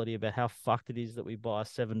inequality, about how fucked it is that we buy a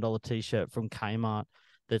 $7 t-shirt from Kmart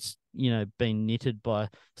that's, been knitted by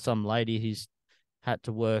some lady who's had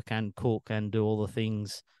to work and cook and do all the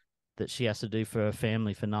things that she has to do for her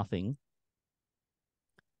family for nothing.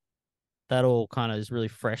 That all kind of is really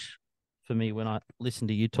fresh for me when I listen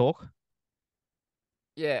to you talk.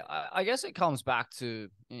 Yeah, I guess it comes back to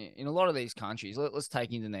in a lot of these countries. Let's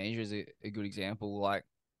take Indonesia as a good example, like,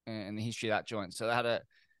 and the history of that joint. So they had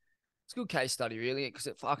it's a good case study, really, because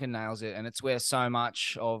it fucking nails it, and it's where so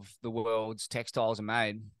much of the world's textiles are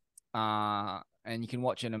made. And you can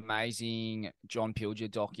watch an amazing John Pilger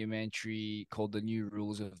documentary called "The New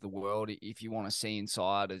Rules of the World" if you want to see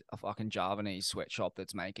inside a fucking Javanese sweatshop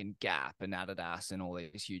that's making Gap and Adidas and all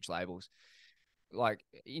these huge labels. Like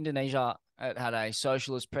Indonesia, it had a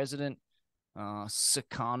socialist president,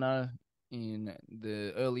 Sukarno, in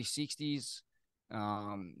the early 60s.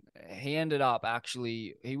 He ended up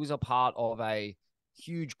he was a part of a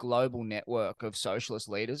huge global network of socialist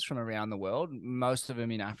leaders from around the world, most of them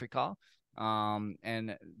in Africa.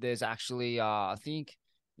 And there's actually, I think,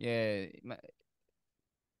 yeah,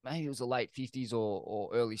 maybe it was the late 50s or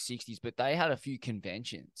early 60s, but they had a few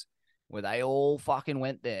conventions where they all fucking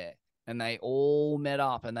went there and they all met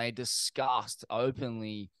up and they discussed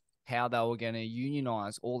openly how they were going to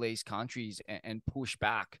unionize all these countries and push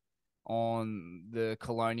back on the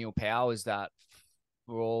colonial powers that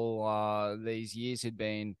for all these years had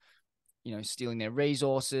been stealing their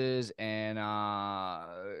resources and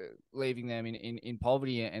leaving them in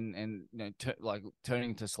poverty and like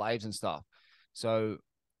turning to slaves and stuff. So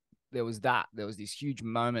there was that. There was this huge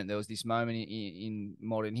moment. There was this moment in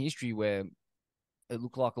modern history where it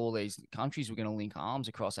looked like all these countries were going to link arms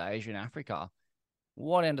across Asia and Africa.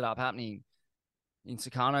 What ended up happening in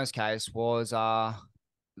Sukarno's case was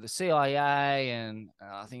the CIA and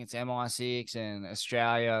I think it's MI6 and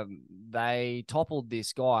Australia, they toppled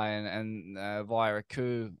this guy and via a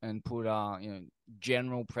coup and put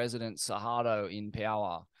General President Suharto in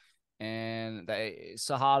power. And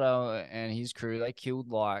Suharto and his crew, they killed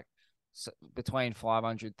like between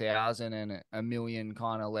 500,000 and a million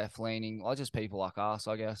kind of left leaning, like just people like us,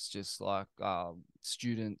 I guess, just like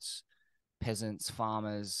students, peasants,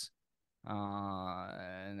 farmers,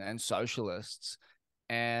 and socialists.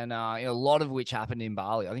 And a lot of which happened in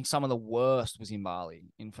Bali. I think some of the worst was in Bali,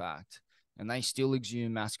 in fact. And they still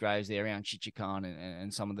exhume mass graves there around Chichikan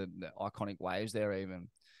and some of the iconic waves there even.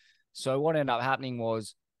 So what ended up happening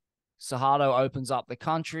was Suharto opens up the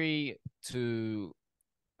country to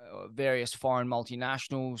various foreign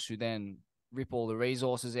multinationals who then rip all the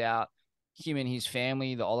resources out. Him and his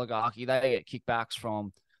family, the oligarchy, they get kickbacks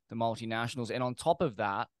from the multinationals. And on top of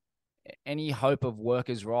that, any hope of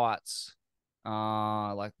workers' rights,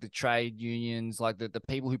 like the trade unions, like the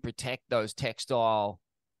people who protect those textile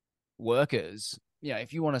workers,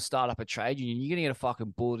 if you want to start up a trade union, you're going to get a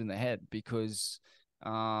fucking bullet in the head because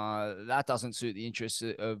that doesn't suit the interests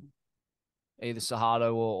of either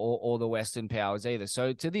Suharto or the Western powers either.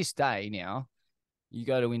 So to this day now, you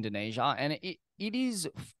go to Indonesia and it is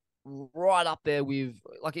right up there with,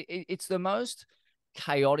 like, it's the most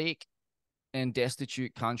chaotic and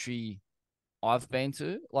destitute country I've been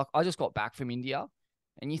to. Like, I just got back from India,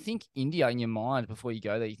 and you think India in your mind before you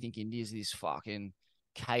go there, you think India is this fucking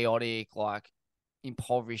chaotic, like,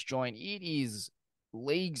 impoverished joint. It is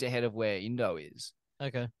leagues ahead of where Indo is.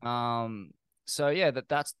 Okay. So yeah,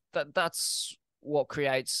 that's what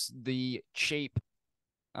creates the cheap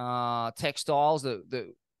textiles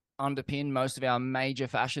that underpin most of our major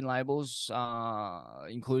fashion labels,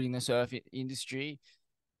 including the surf industry.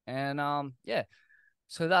 And yeah,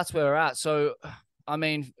 so that's where we're at. So I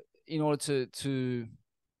mean, in order to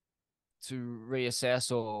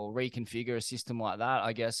reassess or reconfigure a system like that,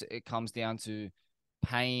 I guess it comes down to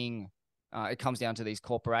paying. It comes down to these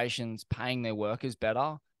corporations paying their workers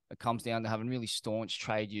better. It comes down to having really staunch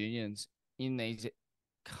trade unions in these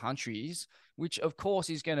countries, which of course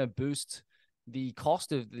is going to boost the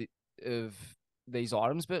cost of these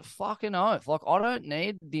items. But fucking oath, like, I don't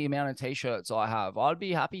need the amount of t-shirts I have. I'd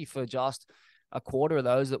be happy for just a quarter of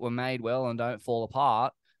those that were made well and don't fall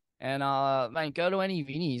apart. And mate, go to any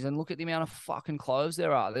Vinnies and look at the amount of fucking clothes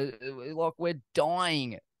there are. Like, we're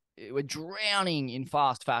dying, we're drowning in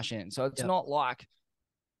fast fashion. So it's not like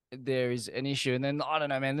there is an issue. And then I don't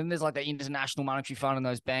know, man, then there's like the International Monetary Fund and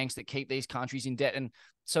those banks that keep these countries in debt. And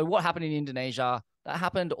so what happened in Indonesia, that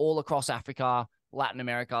happened all across Africa, Latin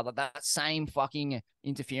America, that same fucking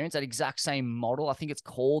interference, that exact same model. I think it's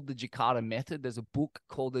called the Jakarta Method. There's a book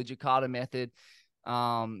called the Jakarta Method.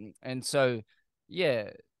 And so, yeah,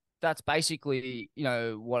 that's basically,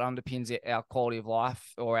 what underpins our quality of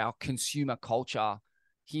life or our consumer culture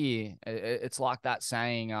here. It's like that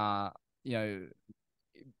saying,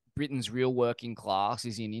 Britain's real working class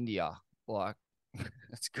is in India. Like,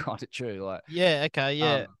 it's kind of true. Like, yeah, okay,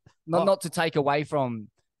 yeah. Not to take away from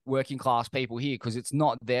working class people here, because it's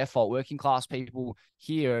not their fault. Working class people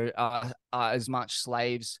here are as much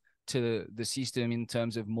slaves to the system in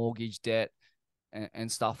terms of mortgage debt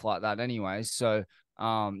and stuff like that. Anyways, so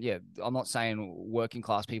yeah, I'm not saying working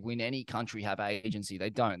class people in any country have agency. They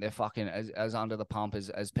don't. They're fucking as under the pump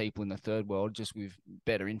as people in the third world, just with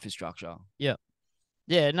better infrastructure. Yeah.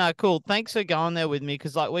 Yeah, no, cool. Thanks for going there with me,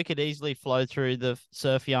 because like we could easily flow through the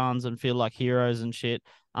surf yarns and feel like heroes and shit.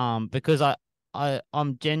 Because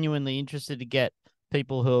I'm genuinely interested to get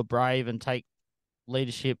people who are brave and take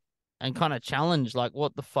leadership and kind of challenge, like,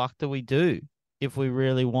 what the fuck do we do if we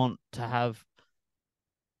really want to have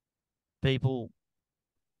people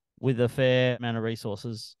with a fair amount of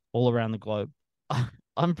resources all around the globe?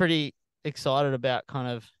 I'm pretty excited about kind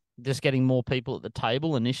of just getting more people at the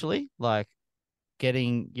table initially, like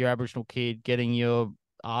getting your Aboriginal kid, getting your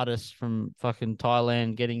artist from fucking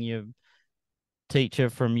Thailand, getting your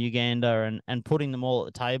teacher from Uganda, and putting them all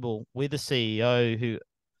at the table with a CEO who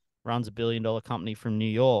runs $1 billion company from New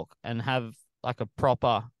York, and have like a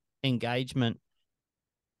proper engagement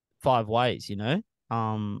 5 ways,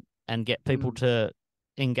 and get people to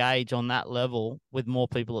engage on that level with more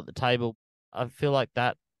people at the table. I feel like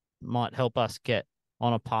that might help us get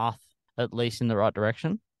on a path, at least in the right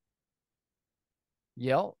direction.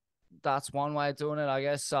 Yeah, that's one way of doing it. I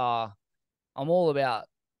guess I'm all about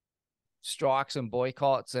strikes and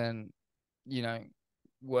boycotts and, you know,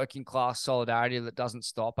 working class solidarity that doesn't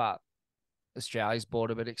stop at Australia's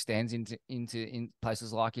border, but extends into in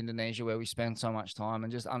places like Indonesia where we spend so much time,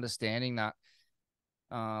 and just understanding that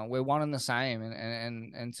we're one and the same,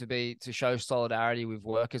 and to show solidarity with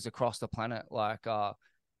workers across the planet. Like,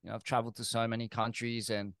 I've traveled to so many countries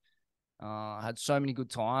and had so many good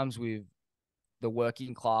times with the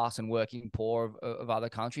working class and working poor of other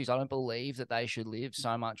countries. I don't believe that they should live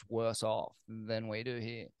so much worse off than we do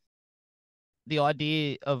here. The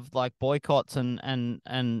idea of like boycotts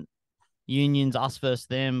and unions, us versus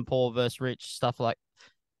them, poor versus rich, stuff like,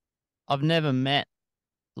 I've never met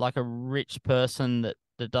like a rich person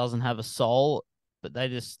that doesn't have a soul, but they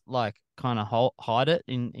just like kind of hide it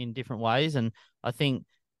in different ways. And I think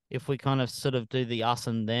if we kind of sort of do the us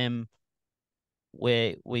and them,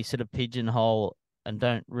 where we sort of pigeonhole and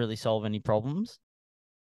don't really solve any problems.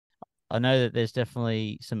 I know that there's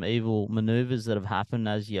definitely some evil maneuvers that have happened,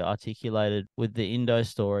 as you articulated with the Indo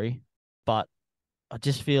story, but I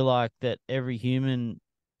just feel like that every human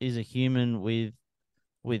is a human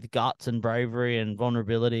with guts and bravery and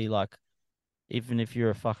vulnerability. Like, even if you're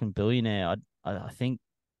a fucking billionaire, I think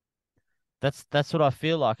that's what I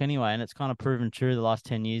feel like anyway, and it's kind of proven true the last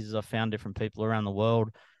 10 years as I've found different people around the world.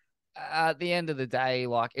 At the end of the day,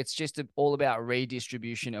 like, it's just all about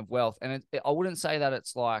redistribution of wealth, and I wouldn't say that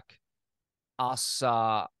it's like us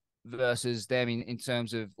versus them in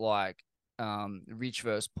terms of like rich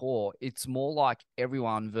versus poor. It's more like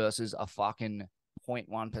everyone versus a fucking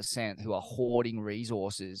 0.1% who are hoarding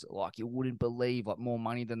resources like you wouldn't believe, like more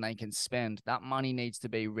money than they can spend. That money needs to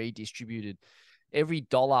be redistributed. Every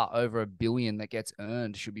dollar over $1 billion that gets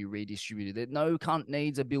earned should be redistributed. No cunt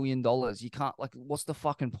needs $1 billion. You can't, like, what's the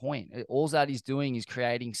fucking point? All that he's doing is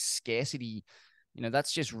creating scarcity.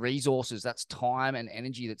 That's just resources. That's time and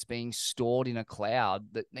energy that's being stored in a cloud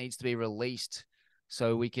that needs to be released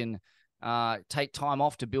so we can take time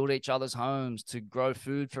off to build each other's homes, to grow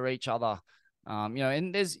food for each other.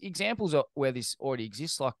 And there's examples of where this already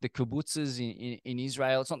exists, like the kibbutzes in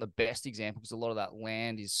Israel. It's not the best example because a lot of that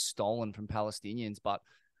land is stolen from Palestinians, but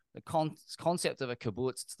the concept of a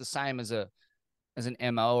kibbutz, it's the same as an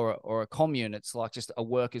MO or a commune. It's like just a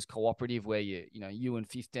workers cooperative where you and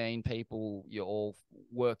 15 people, you all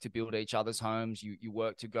work to build each other's homes. You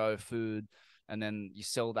work to grow food, and then you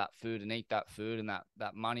sell that food and eat that food, and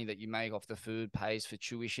that money that you make off the food pays for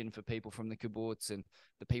tuition for people from the kibbutz, and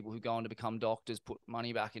the people who go on to become doctors put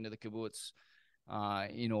money back into the kibbutz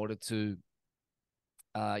in order to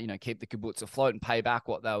keep the kibbutz afloat and pay back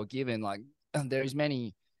what they were given. Like, there's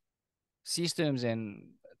many systems and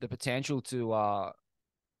the potential to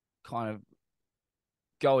kind of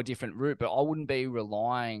go a different route, but I wouldn't be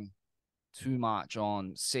relying too much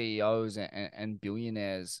on CEOs and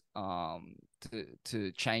billionaires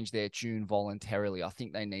to change their tune voluntarily. I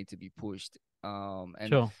think they need to be pushed. And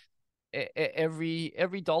Sure.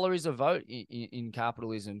 every dollar is a vote in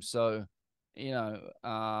capitalism. So, you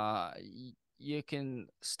can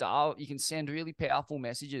send really powerful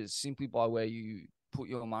messages simply by where you put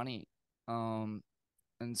your money. And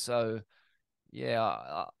so, yeah,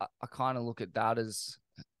 I kind of look at that as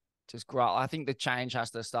just grow. I think the change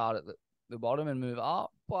has to start at the bottom and move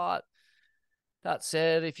up. But that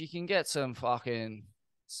said, if you can get some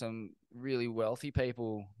really wealthy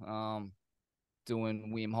people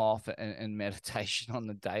doing Wim Hof and meditation on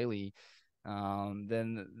the daily,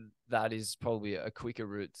 then that is probably a quicker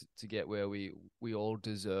route to get where we all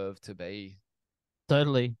deserve to be.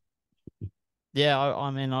 Totally. Yeah,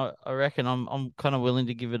 I mean, I reckon I'm kind of willing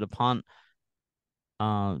to give it a punt.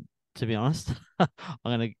 To be honest, I'm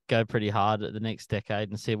gonna go pretty hard at the next decade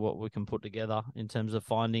and see what we can put together in terms of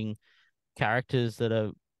finding characters that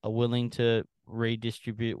are willing to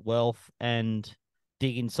redistribute wealth and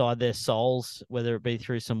dig inside their souls, whether it be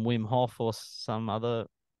through some Wim Hof or some other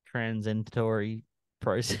transcendatory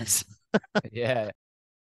process. Yeah.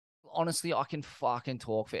 Honestly, I can fucking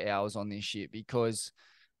talk for hours on this shit because,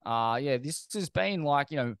 this has been like,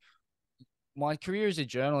 my career as a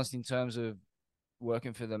journalist in terms of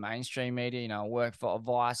working for the mainstream media. I work for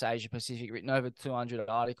Vice Asia Pacific, written over 200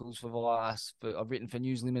 articles for Vice. I've written for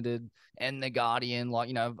News Limited and The Guardian.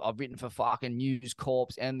 Like, I've written for fucking News Corps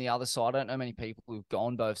and the other side. I don't know many people who've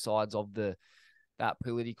gone both sides of that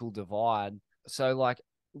political divide. So, like,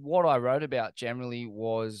 what I wrote about generally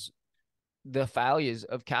was the failures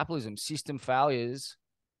of capitalism, system failures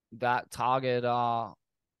that target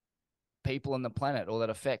people on the planet or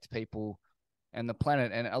that affect people and the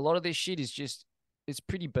planet. And a lot of this shit is just, it's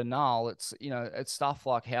pretty banal. It's, it's stuff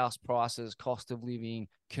like house prices, cost of living,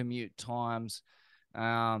 commute times,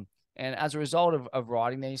 And as a result of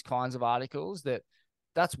writing these kinds of articles,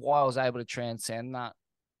 that's why I was able to transcend that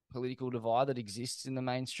political divide that exists in the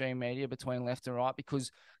mainstream media between left and right,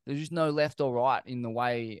 because there's just no left or right in the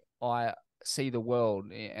way I see the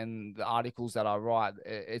world and the articles that I write.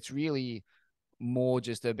 It's really more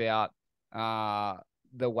just about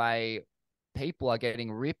the way people are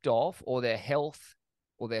getting ripped off, or their health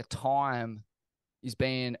or their time is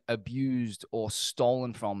being abused or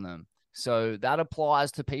stolen from them. So that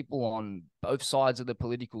applies to people on both sides of the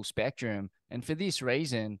political spectrum. And for this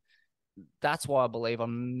reason, that's why I believe I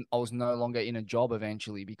was no longer in a job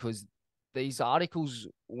eventually, because these articles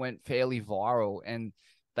went fairly viral, and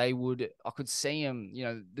I could see them,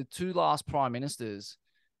 the two last prime ministers,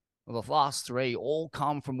 well, the last three all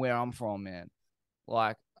come from where I'm from, man.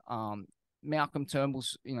 Like, Malcolm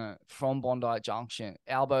Turnbull's, from Bondi Junction.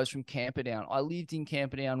 Albo's from Camperdown. I lived in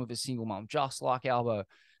Camperdown with a single mum, just like Albo.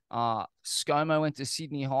 ScoMo went to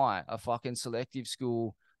Sydney High, a fucking selective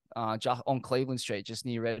school, just on Cleveland Street, just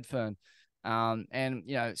near Redfern. And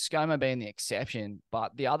ScoMo being the exception,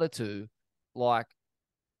 but the other two, like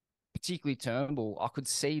particularly Turnbull, I could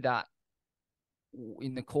see that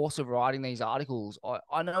in the course of writing these articles.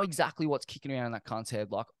 I know exactly what's kicking around in that cunt's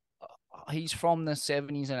head. Like, he's from the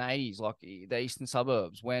 70s and 80s, like the eastern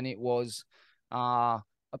suburbs, when it was a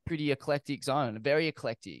pretty eclectic zone, very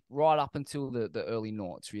eclectic, right up until the early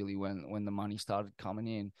noughts, really, when the money started coming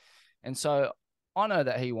in. And so I know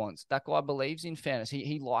that that guy believes in fairness.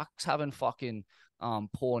 He likes having fucking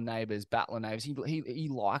poor neighbors, battler neighbors. He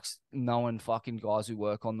likes knowing fucking guys who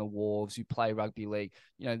work on the wharves, who play rugby league,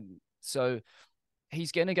 so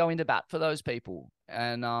he's going to go into bat for those people.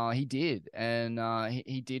 And he did. And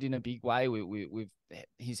he did in a big way with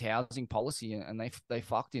his housing policy. And they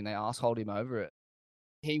fucked him. They assholed him over it.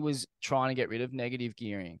 He was trying to get rid of negative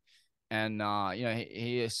gearing. And,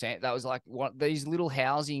 that was like these little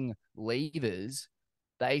housing levers,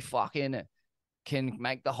 they fucking can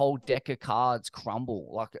make the whole deck of cards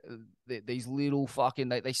crumble. Like these little fucking,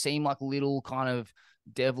 they seem like little kind of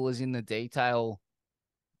devilers in the detail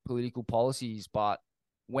political policies, but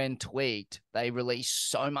when tweaked, they release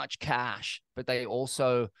so much cash, but they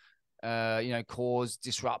also, cause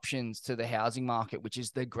disruptions to the housing market, which is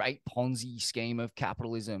the great Ponzi scheme of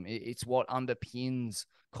capitalism. It's what underpins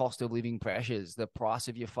cost of living pressures, the price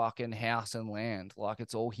of your fucking house and land. Like,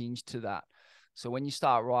 it's all hinged to that. So when you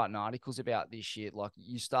start writing articles about this shit, like,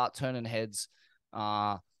 you start turning heads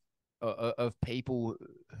of people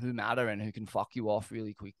who matter and who can fuck you off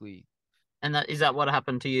really quickly. And is that what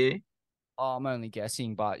happened to you? Oh, I'm only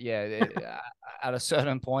guessing, but yeah, at a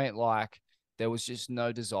certain point, like, there was just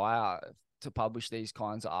no desire to publish these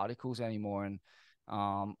kinds of articles anymore. And,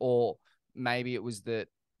 or maybe it was that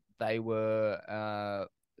they were,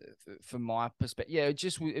 from my perspective, yeah,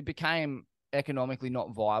 it became economically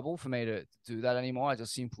not viable for me to do that anymore. I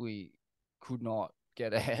just simply could not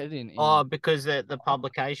get ahead in because the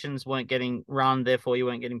publications weren't getting run, therefore you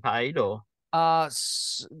weren't getting paid, or?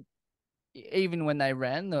 Even when they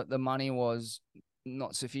ran, the money was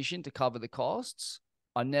not sufficient to cover the costs.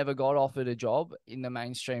 I never got offered a job in the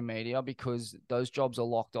mainstream media because those jobs are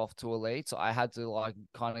locked off to elites. So I had to, like,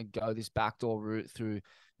 kind of go this backdoor route through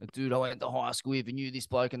a dude I went to high school with and knew this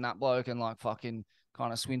bloke and that bloke, and like fucking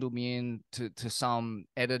kind of swindled me in to some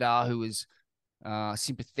editor who was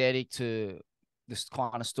sympathetic to this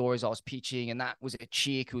kind of stories I was pitching. And that was a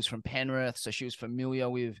chick who was from Penrith, so she was familiar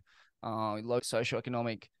with low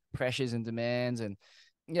socioeconomic pressures and demands. And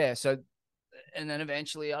yeah, so, and then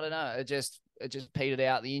eventually, I don't know, it just petered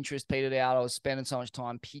out. The interest petered out. I was spending so much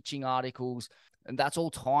time pitching articles, and that's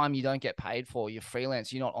all time you don't get paid for. You're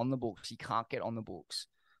freelance. You're not on the books. You can't get on the books.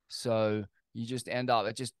 So you just end up,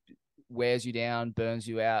 it just wears you down, burns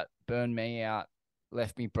you out, burned me out,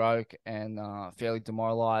 left me broke and fairly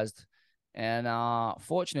demoralized. And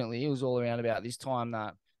fortunately, it was all around about this time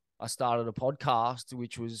that I started a podcast,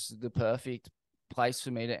 which was the perfect place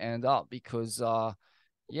for me to end up, because there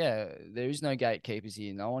is no gatekeepers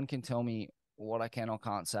here. No one can tell me what I can or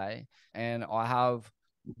can't say. And I have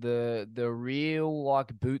the real,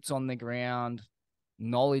 like, boots on the ground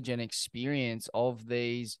knowledge and experience of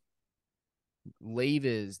these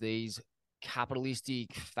levers, these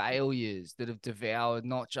capitalistic failures that have devoured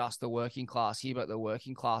not just the working class here, but the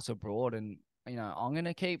working class abroad. And, I'm going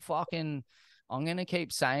to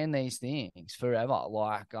keep saying these things forever.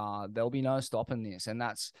 Like, there'll be no stopping this. And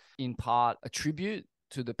that's in part a tribute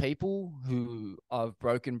to the people who I've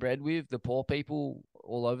broken bread with, the poor people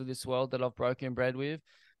all over this world that I've broken bread with.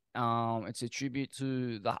 It's a tribute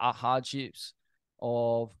to the hardships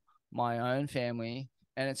of my own family.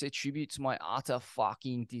 And it's a tribute to my utter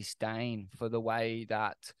fucking disdain for the way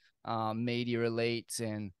that media elites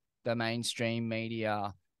and the mainstream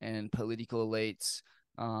media and political elites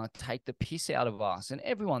take the piss out of us, and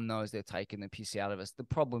everyone knows they're taking the piss out of us. The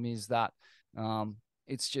problem is that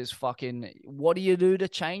it's just fucking, what do you do to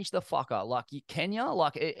change the fucker? Like, can you?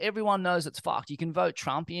 Like, everyone knows it's fucked. You can vote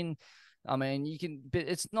Trump in. I mean, you can, but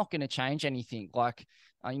it's not going to change anything. Like,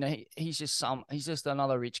 he's just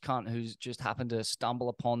another rich cunt who's just happened to stumble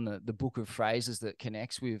upon the book of phrases that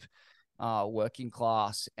connects with working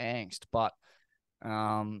class angst. But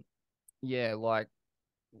yeah, like,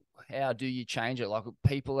 how do you change it? Like,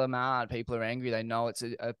 people are mad, people are angry. They know it's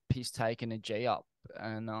a piss take and a G up.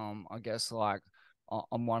 And I guess, like,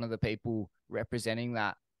 I'm one of the people representing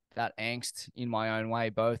that angst in my own way,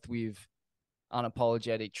 both with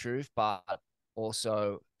unapologetic truth, but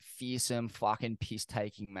also fearsome fucking piss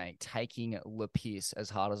taking, mate. Taking the piss as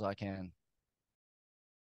hard as I can.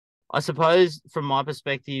 I suppose from my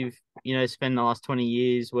perspective, spend the last 20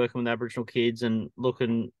 years working with Aboriginal kids and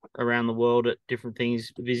looking around the world at different things,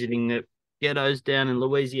 visiting the ghettos down in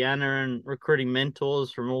Louisiana and recruiting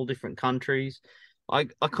mentors from all different countries. I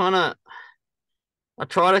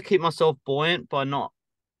try to keep myself buoyant by not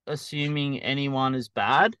assuming anyone is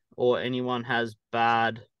bad or anyone has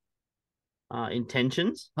bad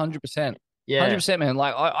intentions. 100%. Yeah. 100%, man.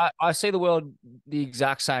 Like, I see the world the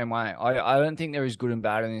exact same way. I don't think there is good and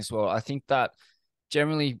bad in this world. I think that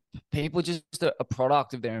generally people are just a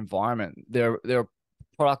product of their environment. They're a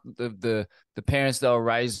product of the parents they were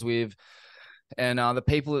raised with, and the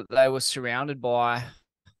people that they were surrounded by,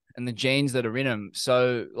 and the genes that are in them.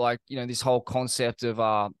 So, like, this whole concept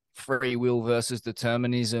of free will versus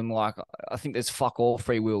determinism, like, I think there's fuck all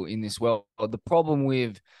free will in this world. The problem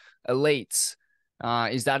with elites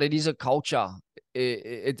is that it is a culture.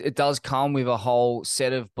 It does come with a whole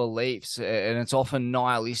set of beliefs, and it's often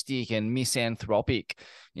nihilistic and misanthropic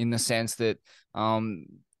in the sense that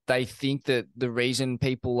they think that the reason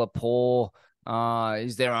people are poor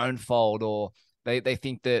is their own fault, or they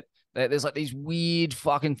think that there's like these weird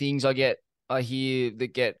fucking things I hear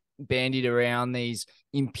that get bandied around, these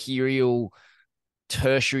imperial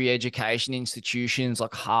tertiary education institutions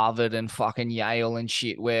like Harvard and fucking Yale and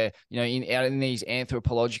shit, where, out in these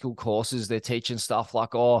anthropological courses, they're teaching stuff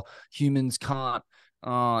like, oh, humans can't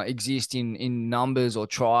exist in numbers or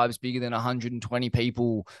tribes bigger than 120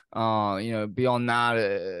 people. Beyond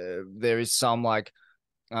that, there is some like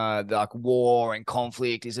war and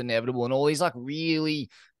conflict is inevitable, and all these like really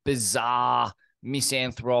bizarre,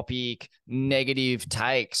 misanthropic, negative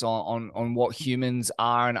takes on what humans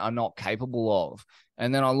are and are not capable of.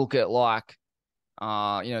 And then I look at like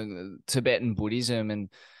Tibetan Buddhism and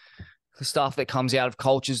the stuff that comes out of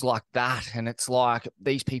cultures like that, and it's like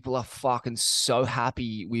these people are fucking so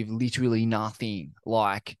happy with literally nothing,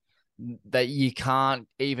 like that you can't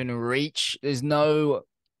even reach. There's no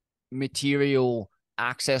material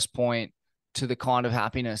access point to the kind of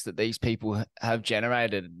happiness that these people have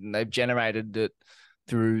generated. And they've generated it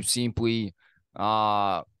through simply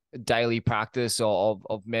daily practice of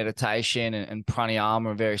meditation and pranayama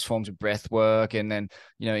and various forms of breath work, and then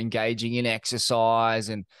engaging in exercise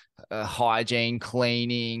and hygiene,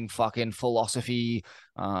 cleaning, fucking philosophy,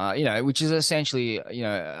 which is essentially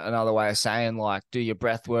another way of saying, like, do your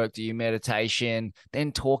breath work, do your meditation,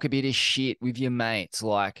 then talk a bit of shit with your mates,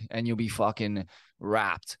 like, and you'll be fucking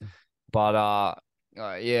wrapped. But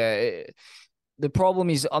the problem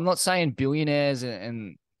is, I'm not saying billionaires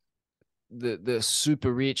and the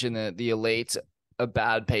super rich and the elites are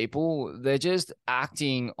bad people. They're just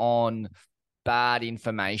acting on bad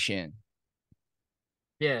information.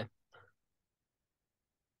 Yeah.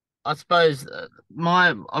 I suppose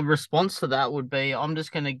my response to that would be, I'm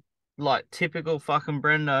just going to, like, typical fucking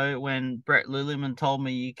Brendo, when Brett Lilliman told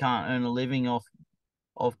me you can't earn a living off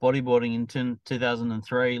bodyboarding in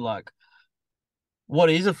 2003, like, what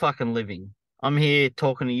is a fucking living? I'm here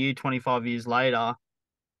talking to you 25 years later.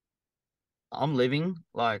 I'm living,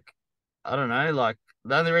 like, I don't know, like,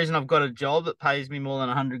 the only reason I've got a job that pays me more than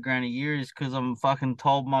 100 grand a year is because I'm fucking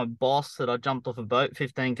told my boss that I jumped off a boat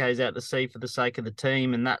 15 k's out to sea for the sake of the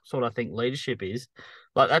team, and that's what I think leadership is.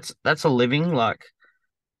 Like, that's a living, like,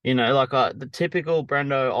 like the typical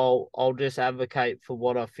Brendo. I'll just advocate for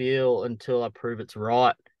what I feel until I prove it's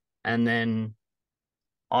right, and then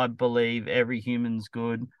I believe every human's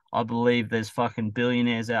good. I believe there's fucking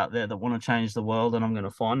billionaires out there that want to change the world, and I'm going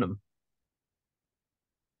to find them.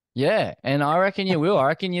 Yeah, and I reckon you will. I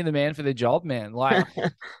reckon you're the man for the job, man. Like,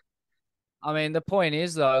 I mean, the point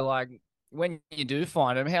is, though, like, when you do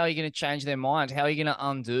find them, how are you going to change their mind? How are you going to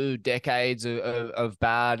undo decades of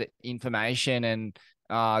bad information and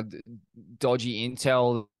dodgy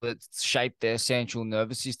intel that's shaped their central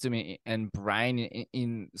nervous system and brain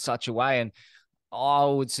in such a way. And I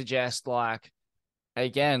would suggest, like,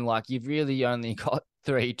 again, like, you've really only got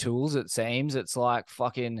three tools, it seems. It's like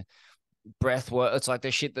fucking breath work. It's like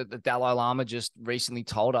the shit that the Dalai Lama just recently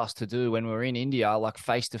told us to do when we were in India, like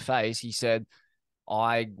face to face. He said,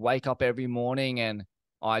 I wake up every morning and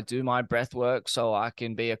I do my breath work so I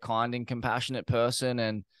can be a kind and compassionate person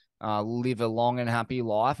and live a long and happy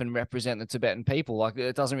life and represent the Tibetan people. Like,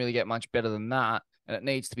 it doesn't really get much better than that. And it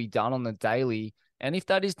needs to be done on the daily. And if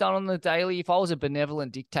that is done on the daily, if I was a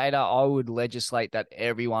benevolent dictator, I would legislate that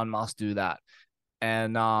everyone must do that.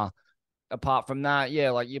 And apart from that,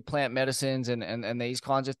 yeah, like your plant medicines and these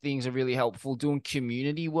kinds of things are really helpful. Doing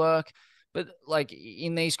community work, but like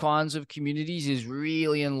in these kinds of communities is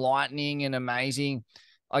really enlightening and amazing.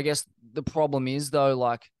 I guess the problem is, though,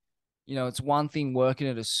 like, it's one thing working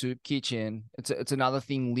at a soup kitchen. It's another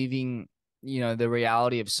thing living, the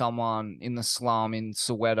reality of someone in the slum in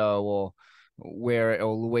Soweto or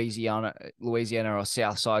Louisiana or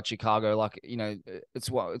South Side Chicago. Like, it's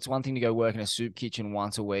one thing to go work in a soup kitchen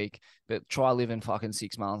once a week, but try living fucking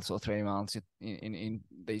 6 months or 3 months in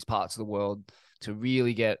these parts of the world to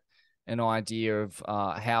really get an idea of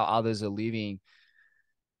how others are living.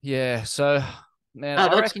 Yeah, so man, No, I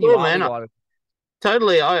that's reckon you cool, are the man. guy to.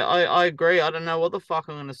 Totally, I agree. I don't know what the fuck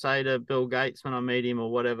I'm gonna say to Bill Gates when I meet him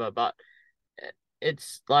or whatever, but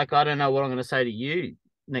it's like I don't know what I'm gonna say to you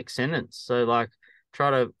next sentence. So like,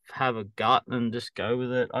 try to have a gut and just go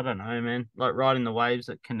with it. I don't know, man. Like riding the waves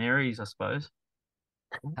at Canaries, I suppose.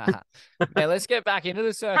 Man, let's get back into the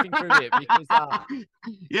surfing for a bit because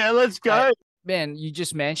yeah, let's go. man, you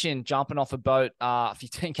just mentioned jumping off a boat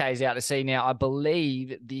 15 k's out to sea. Now, I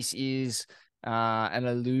believe this is an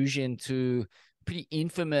allusion to pretty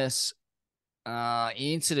infamous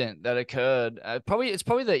incident that occurred. It's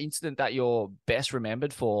probably the incident that you're best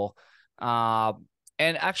remembered for.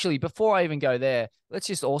 And actually, before I even go there, let's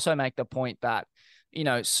just also make the point that,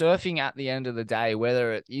 surfing at the end of the day,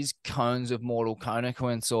 whether it is cones of mortal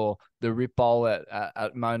consequence or the rip bowl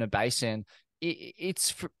at Mona Basin,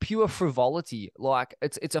 it's pure frivolity. Like,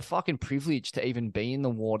 it's a fucking privilege to even be in the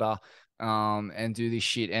water and do this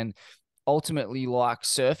shit. And ultimately, like,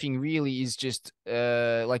 surfing really is just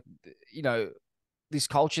like, this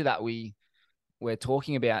culture that we're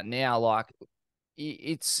talking about now. Like,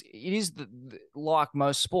 it is like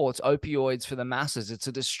most sports, opioids for the masses. It's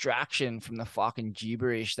a distraction from the fucking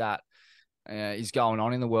gibberish that is going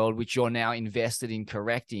on in the world, which you're now invested in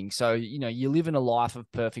correcting. So, you live in a life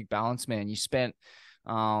of perfect balance, man. You spent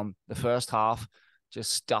the first half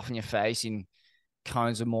just stuffing your face in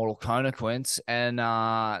cones of mortal consequence, and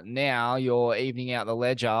now you're evening out the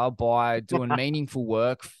ledger by doing meaningful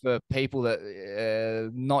work for people that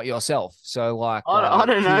not yourself. So, like, I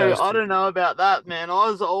don't know. I to don't know about that, man. I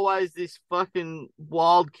was always this fucking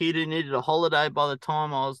wild kid who needed a holiday by the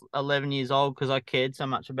time I was 11 years old because I cared so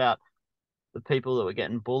much about the people that were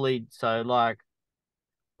getting bullied. So, like,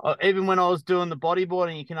 even when I was doing the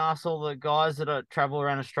bodyboarding, you can ask all the guys that I travel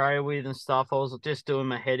around Australia with and stuff. I was just doing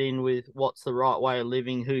my head in with what's the right way of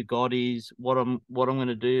living, who God is, what I'm going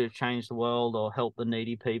to do to change the world or help the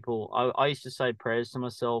needy people. I used to say prayers to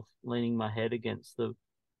myself, leaning my head against the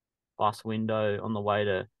bus window on the way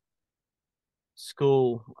to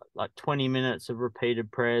school, like 20 minutes of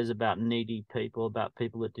repeated prayers about needy people, about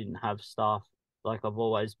people that didn't have stuff. Like, I've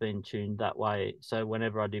always been tuned that way. So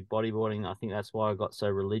whenever I did bodyboarding, I think that's why I got so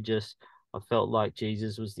religious. I felt like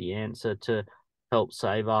Jesus was the answer to help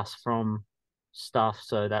save us from stuff.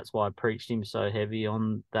 So that's why I preached him so heavy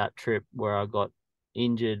on that trip where I got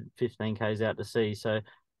injured 15 k's out to sea. So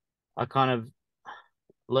I kind of,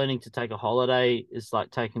 learning to take a holiday is like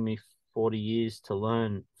taking me 40 years to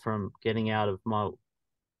learn from getting out of my,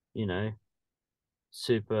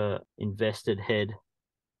 super invested head.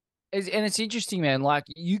 And it's interesting, man. Like,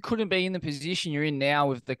 you couldn't be in the position you're in now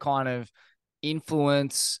with the kind of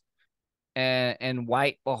influence and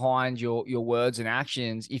weight behind your words and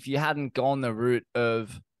actions if you hadn't gone the route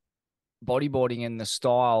of bodyboarding and the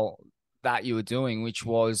style that you were doing, which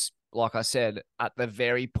was, like I said, at the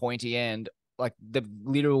very pointy end, like the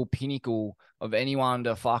literal pinnacle of anyone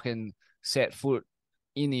to fucking set foot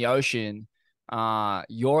in the ocean.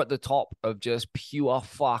 You're at the top of just pure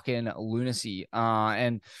fucking lunacy.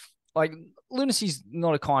 And like, lunacy's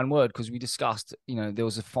not a kind word because we discussed, there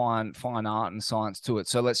was a fine art and science to it.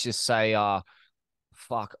 So let's just say,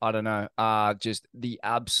 fuck, I don't know, just the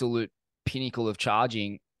absolute pinnacle of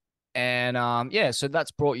charging. And yeah, so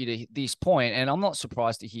that's brought you to this point, and I'm not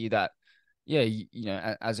surprised to hear that.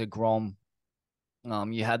 Yeah, as a Grom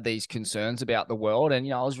you had these concerns about the world,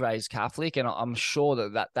 and I was raised Catholic, and I'm sure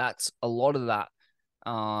that's a lot of that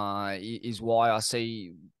is why I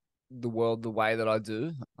see the world the way that I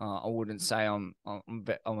do. I wouldn't say I'm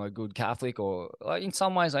a good Catholic, or like, in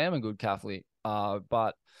some ways I am a good Catholic,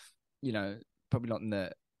 but probably not in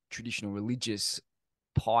the traditional religious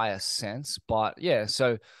pious sense. But yeah,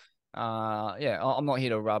 so I'm not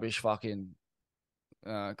here to rubbish fucking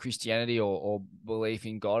Christianity or belief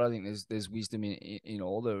in God. I think there's wisdom in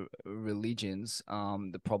all the religions.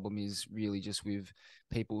 The problem is really just with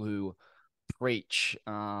people who preach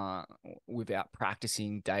without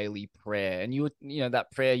practicing daily prayer. And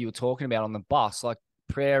that prayer you were talking about on the bus, like,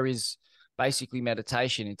 prayer is basically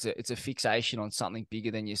meditation. It's a fixation on something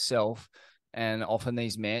bigger than yourself. And often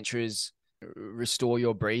these mantras restore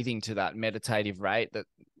your breathing to that meditative rate that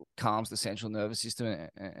calms the central nervous system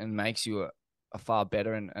and makes you a far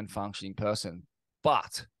better and functioning person.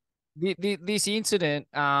 But this incident,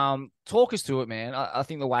 talk us through it, man. I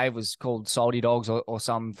think the wave was called Salty Dogs or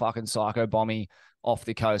some fucking psycho bomby off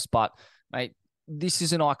the coast. But mate, this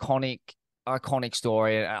is an iconic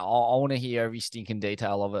story, and I want to hear every stinking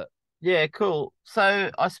detail of it. Yeah, cool. So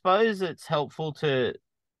I suppose it's helpful to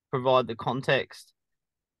provide the context.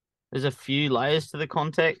 There's a few layers to the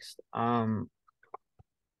context.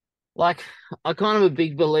 Like, I'm kind of a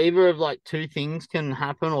big believer of, like, two things can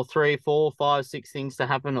happen, or three, four, five, six things to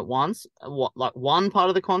happen at once. Like, one part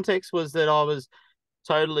of the context was that I was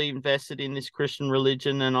totally invested in this Christian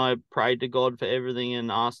religion, and I prayed to God for everything and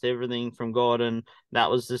asked everything from God, and that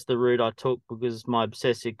was just the route I took because my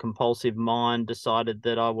obsessive compulsive mind decided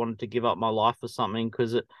that I wanted to give up my life for something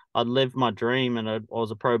because I'd lived my dream, and I was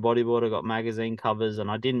a pro bodybuilder, got magazine covers, and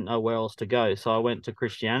I didn't know where else to go, so I went to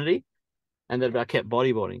Christianity, and then I kept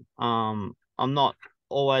bodyboarding. I'm not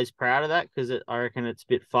always proud of that because I reckon it's a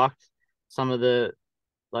bit fucked, some of the,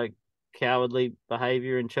 like, cowardly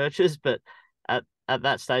behavior in churches, but at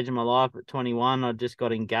that stage in my life at 21, I just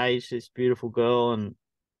got engaged to this beautiful girl, and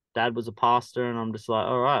dad was a pastor, and I'm just like,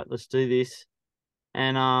 all right, let's do this.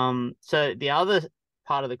 And so the other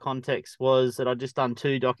part of the context was that I just done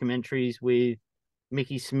two documentaries with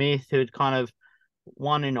Mickey Smith, who had kind of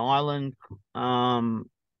one in Ireland, and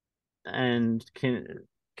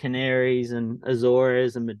Canaries and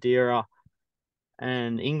Azores and Madeira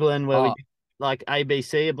and England, where we Oh, did, like,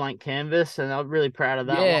 ABC, a blank canvas, and I'm really proud of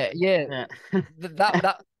that one. yeah. Yeah.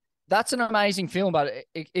 That's an amazing film, but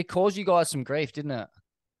it caused you guys some grief, didn't it?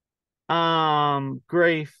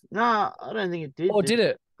 Grief. No, I don't think it did. Or did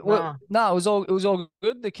it? Well, No. no, it was all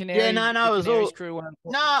good. Yeah, no, The it was Canaries all. crew weren't.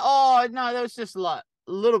 No, oh no, there was just like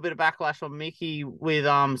a little bit of backlash on Mickey with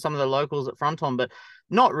some of the locals at Fronton, but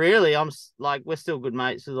not really. Like, we're still good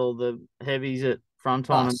mates with all the heavies at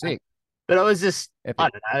Fronton, Oh, and sick. but it was just, I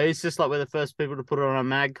Epic. don't know. It's just like we're the first people to put it on a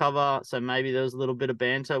mag cover, so maybe there was a little bit of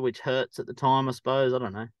banter, which hurts at the time, I suppose. I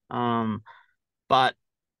don't know. But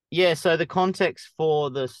yeah, so the context for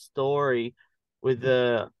the story with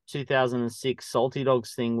the 2006 Salty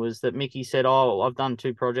Dogs thing was that Mickey said, "Oh, I've done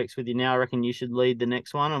two projects with you now. I reckon you should lead the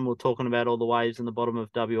next one." And we're talking about all the waves in the bottom of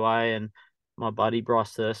WA, and my buddy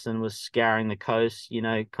Bryce Thurston was scouring the coast.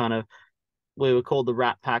 Kind of, we were called the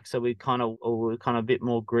Rat Pack, so we were kind of a bit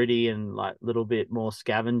more gritty and, like, a little bit more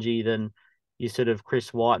scavengy than you sort of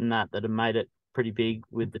Chris White and that have made it pretty big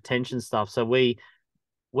with the tension stuff. So we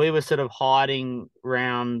were sort of hiding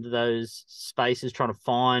around those spaces, trying to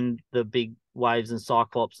find the big waves and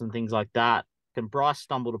Cyclops and things like that. And Bryce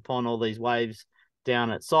stumbled upon all these waves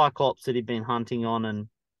down at Cyclops that he'd been hunting on, and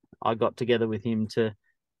I got together with him to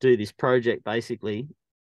do this project basically.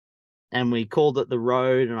 And we called it The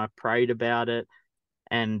Road, and I prayed about it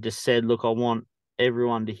and just said, look, I want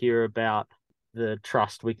everyone to hear about the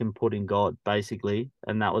trust we can put in God, basically.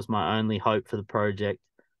 And that was my only hope for the project,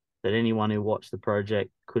 that anyone who watched the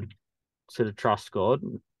project could sort of trust God,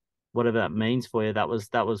 whatever that means for you. That was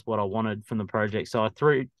what I wanted from the project. So I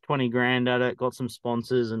threw 20 grand at it, got some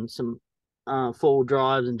sponsors and some four-wheel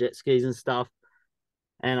drives and jet skis and stuff.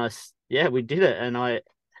 And yeah, we did it. And it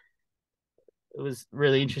was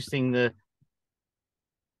really interesting, the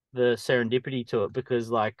serendipity to it, because,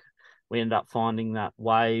 like, we ended up finding that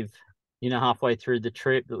wave, halfway through the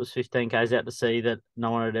trip that was 15 k's out to sea that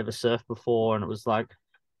no one had ever surfed before, and it was like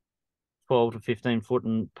 12 to 15 foot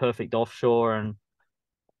and perfect offshore, and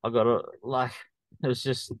I got it was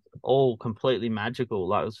just all completely magical.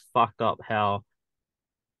 Like, it was fucked up how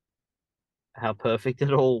perfect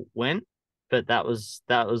it all went, but that was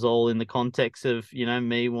all in the context of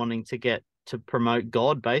me wanting to get to promote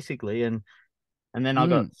God, basically. And then I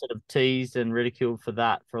got Mm. sort of teased and ridiculed for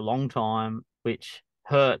that for a long time, which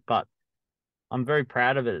hurt, but I'm very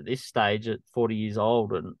proud of it at this stage at 40 years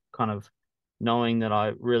old, and kind of knowing that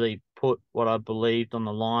I really put what I believed on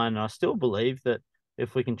the line. And I still believe that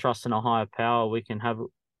if we can trust in a higher power, we can have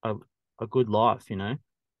a, a good life, you know.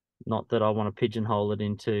 Not that I want to pigeonhole it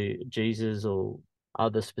into Jesus or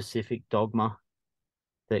other specific dogma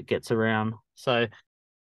that gets around. So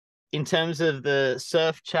in terms of the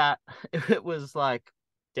surf chat, it was like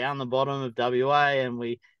down the bottom of WA, and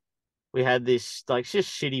we had this like just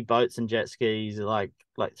shitty boats and jet skis, like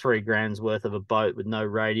 $3,000 worth of a boat with no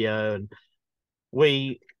radio, and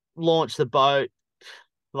we launched the boat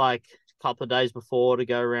like a couple of days before to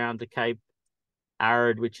go around to Cape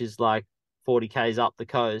Arid, which is like 40 k's up the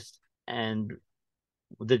coast, and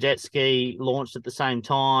the jet ski launched at the same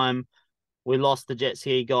time. We lost the jet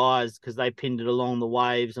ski guys because they pinned it along the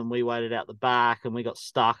waves, and we waited out the back, and we got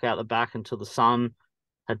stuck out the back until the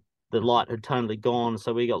light had totally gone.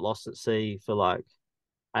 So we got lost at sea for like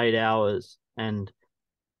 8 hours and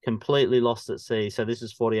completely lost at sea. So this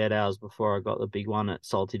is 48 hours before I got the big one at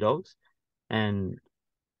Salty Dogs. And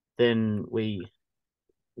then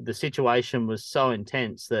the situation was so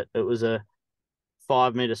intense that it was a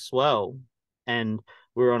 5-meter swell, and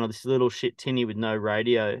we were on this little shit tinny with no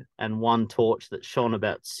radio and one torch that shone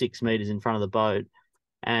about 6 meters in front of the boat.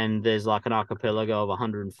 And there's like an archipelago of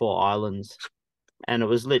 104 islands. And it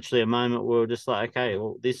was literally a moment where we were just like, okay,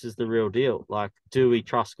 well, this is the real deal. Like, do we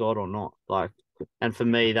trust God or not? Like, and for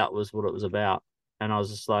me, that was what it was about. And I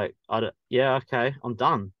was just like, yeah, okay, I'm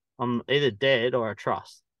done. I'm either dead or I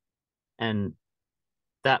trust. And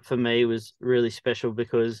that for me was really special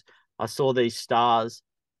because I saw these stars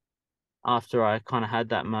after I kind of had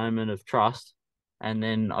that moment of trust. And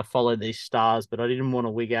then I followed these stars, but I didn't want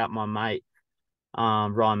to wig out my mate,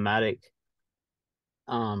 Ryan Maddock.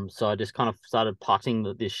 So I just kind of started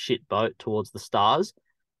putting this shit boat towards the stars,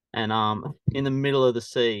 and in the middle of the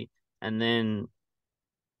sea. And then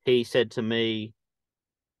he said to me,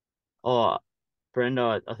 "Oh,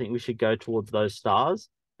 Brendo, I think we should go towards those stars."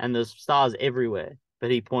 And there's stars everywhere,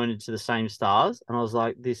 but he pointed to the same stars, and I was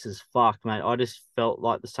like, "This is fucked, mate." I just felt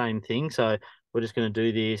like the same thing. So we're just going to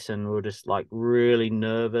do this, and we're just like really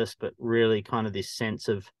nervous, but really kind of this sense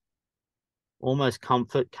of almost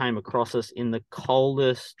comfort came across us in the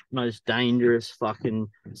coldest, most dangerous fucking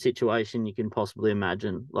situation you can possibly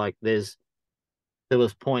imagine. Like there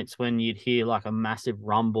was points when you'd hear like a massive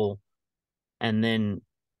rumble, and then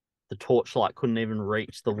the torchlight couldn't even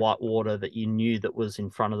reach the white water that you knew that was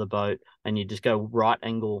in front of the boat, and you just go right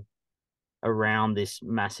angle around this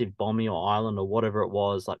massive bommy or island or whatever it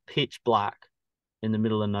was, like pitch black in the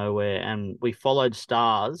middle of nowhere. And we followed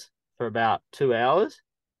stars for about 2 hours.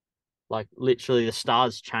 Like literally the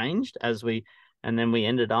stars changed and then we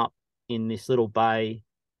ended up in this little bay,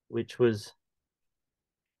 which was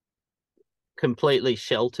completely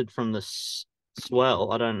sheltered from the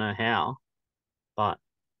swell. I don't know how,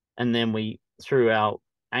 and then we threw our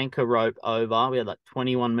anchor rope over. We had like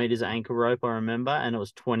 21 meters of anchor rope, I remember, and it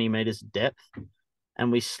was 20 meters depth.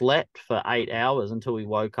 And we slept for 8 hours until we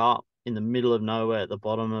woke up in the middle of nowhere at the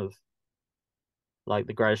bottom of like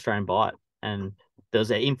the Great Australian Bight. And there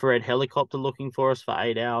was an infrared helicopter looking for us for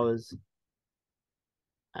 8 hours,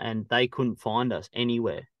 and they couldn't find us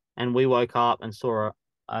anywhere. And we woke up and saw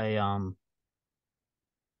a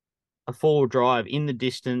 4-wheel drive in the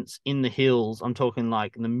distance, in the hills. I'm talking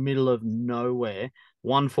like in the middle of nowhere.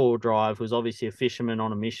 One 4-wheel drive was obviously a fisherman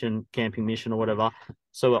on a mission, camping mission or whatever.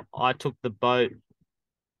 So I took the boat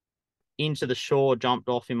into the shore, jumped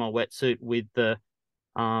off in my wetsuit with the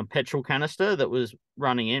petrol canister that was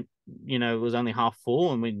running it. You know, it was only half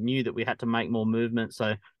full, and we knew that we had to make more movement.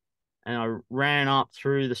 So, and I ran up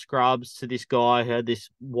through the scrubs to this guy who had this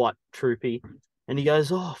white troopy, and he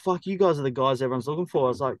goes, "Oh, fuck, you guys are the guys everyone's looking for." I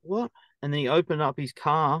was like, "What?" And then he opened up his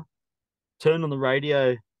car, turned on the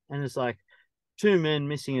radio, and it's like, 2 men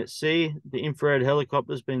missing at sea. The infrared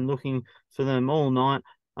helicopter's been looking for them all night.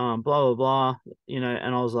 Blah, blah, blah,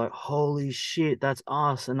 and I was like, holy shit, that's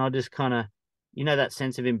us. And I just kind of, that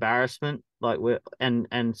sense of embarrassment, like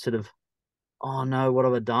and sort of, oh no, what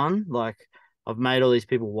have I done? Like, I've made all these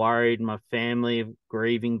people worried, my family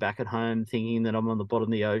grieving back at home, thinking that I'm on the bottom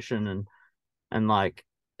of the ocean, and like,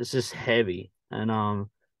 it's just heavy. And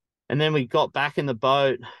then we got back in the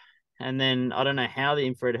boat, and then I don't know how the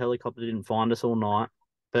infrared helicopter didn't find us all night,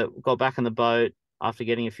 but got back in the boat after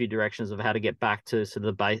getting a few directions of how to get back to sort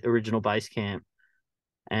of the original base camp.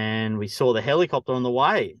 And we saw the helicopter on the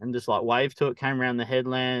way and just like waved to it, came around the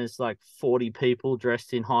headland. It's like 40 people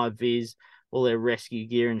dressed in high vis, all their rescue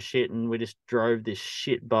gear and shit. And we just drove this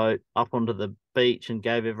shit boat up onto the beach and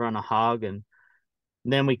gave everyone a hug. And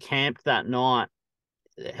then we camped that night.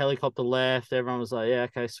 The helicopter left. Everyone was like, yeah,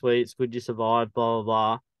 okay, sweet. It's good you survived, blah, blah,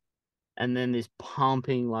 blah. And then this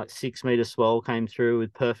pumping like 6 meter swell came through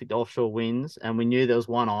with perfect offshore winds, and we knew there was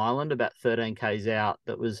one island about 13 k's out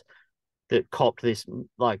that copped this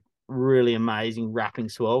like really amazing rapping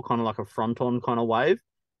swell, kind of like a front on kind of wave.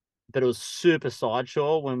 But it was super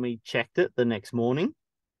sideshore when we checked it the next morning.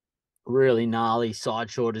 Really gnarly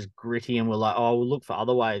sideshore, just gritty, and we're like, oh, we'll look for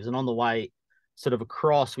other waves. And on the way sort of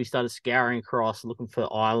across, we started scouring across looking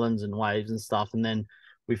for islands and waves and stuff. And then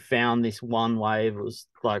we found this one wave. It was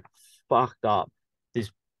like fucked up. This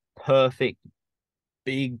perfect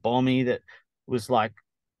big bommy that was like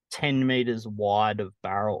 10 meters wide of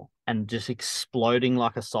barrel and just exploding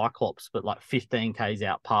like a cyclops, but like 15 k's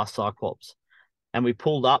out past cyclops. And we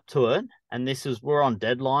pulled up to it, and we're on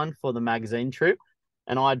deadline for the magazine trip.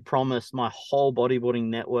 And I'd promised my whole bodyboarding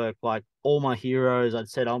network, like all my heroes, I'd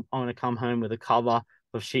said, I'm going to come home with a cover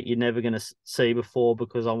of shit you're never going to see before,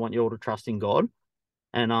 because I want you all to trust in God.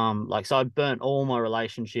 And so I burnt all my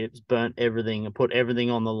relationships, burnt everything, and put everything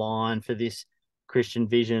on the line for this Christian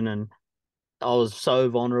vision. And I was so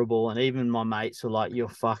vulnerable. And even my mates were like, you're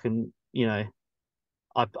fucking,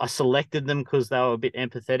 I selected them because they were a bit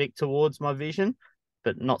empathetic towards my vision,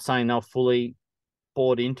 but not saying they were fully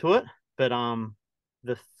bought into it. But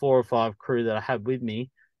the 4 or 5 crew that I had with me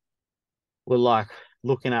were like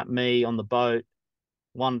looking at me on the boat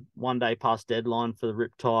one day past deadline for the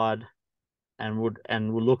riptide, and we're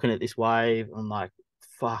looking at this wave. I'm like,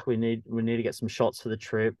 fuck, we need to get some shots for the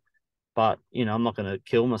trip, but I'm not going to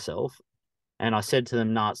kill myself. And I said to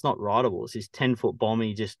them, nah, it's not rideable. It's this 10-foot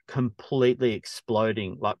bommy just completely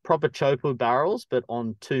exploding, like proper chokewood barrels, but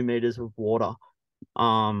on 2 meters of water.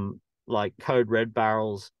 Like code red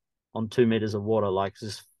barrels on 2 meters of water, like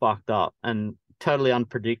just fucked up and totally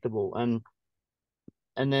unpredictable. And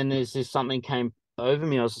then there's this something came over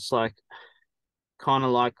me. I was just like, kind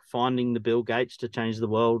of like finding the Bill Gates to change the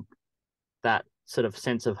world, that sort of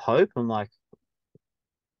sense of hope. I'm like,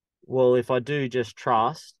 well, if I do just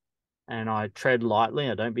trust and I tread lightly,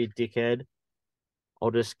 I don't be a dickhead,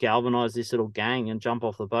 I'll just galvanize this little gang and jump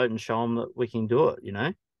off the boat and show them that we can do it.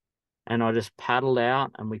 And I just paddled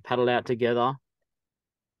out, and we paddled out together.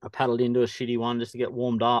 I paddled into a shitty one just to get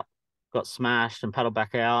warmed up, got smashed and paddled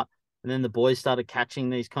back out. And then the boys started catching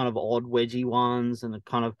these kind of odd wedgy ones, and it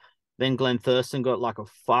kind of, then Glenn Thurston got like a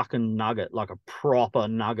fucking nugget, like a proper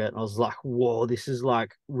nugget. And I was like, whoa, this is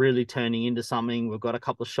like really turning into something. We've got a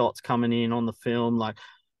couple of shots coming in on the film. Like,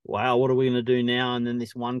 wow, what are we going to do now? And then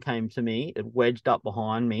this one came to me, it wedged up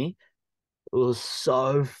behind me. It was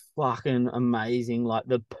so fucking amazing. Like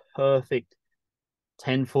the perfect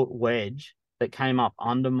 10-foot wedge that came up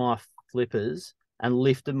under my flippers and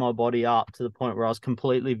lifted my body up to the point where I was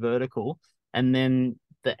completely vertical. And then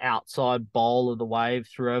the outside bowl of the wave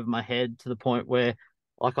threw over my head to the point where,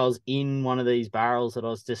 like, I was in one of these barrels that I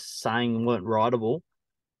was just saying weren't rideable.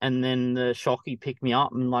 And then the shocky picked me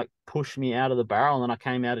up and like pushed me out of the barrel, and I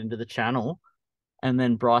came out into the channel. And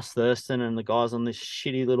then Bryce Thurston and the guys on this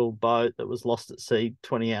shitty little boat that was lost at sea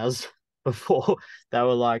 20 hours before, they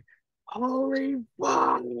were like, holy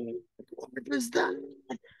fuck, what was that?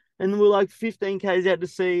 And we're like 15 k's out to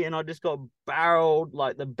sea, and I just got barreled,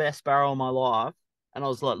 like the best barrel of my life. And I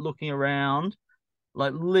was like looking around,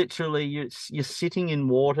 like literally you're sitting in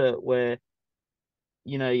water where,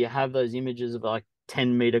 you have those images of like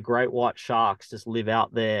 10-meter great white sharks just live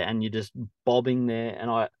out there, and you're just bobbing there.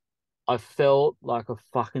 And I felt like a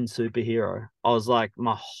fucking superhero. I was like,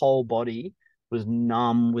 my whole body was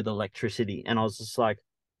numb with electricity. And I was just like,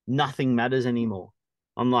 nothing matters anymore.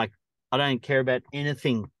 I'm like, I don't care about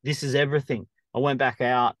anything. This is everything. I went back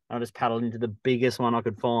out. I just paddled into the biggest one I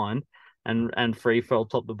could find, and free fell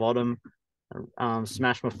top to bottom.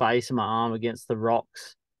 Smashed my face and my arm against the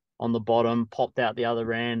rocks on the bottom, popped out the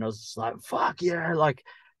other end. I was just like, fuck yeah. Like,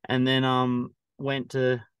 and then went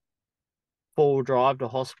to full drive to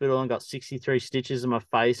hospital and got 63 stitches in my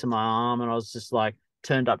face and my arm. And I was just like,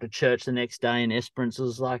 turned up to church the next day in Esperance.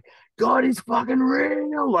 Was like, God is fucking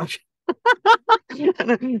real. Like,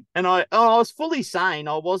 and I was fully sane.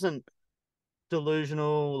 I wasn't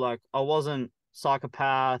delusional. Like, I wasn't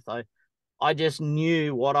psychopath. I just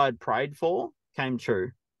knew what I'd prayed for came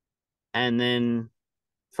true. And then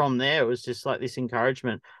from there, it was just like this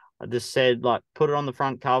encouragement. I just said, like, put it on the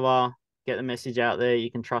front cover, get the message out there. You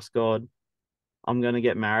can trust God. I'm going to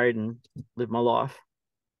get married and live my life.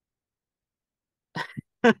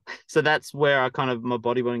 So that's where my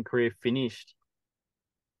bodybuilding career finished.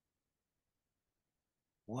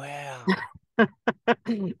 Wow.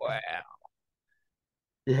 Wow.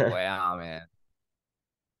 Yeah. Wow, man.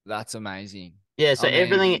 That's amazing. Yeah, so I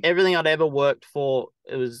mean, everything I'd ever worked for,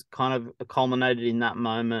 it was kind of culminated in that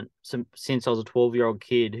moment. Since I was a 12-year-old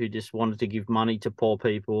kid who just wanted to give money to poor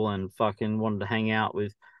people and fucking wanted to hang out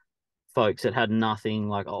with folks that had nothing.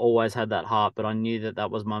 Like I always had that heart, but I knew that that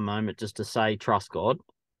was my moment just to say trust God,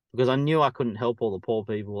 because I knew I couldn't help all the poor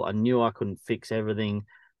people. I knew I couldn't fix everything,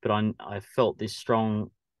 but I felt this strong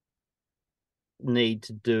need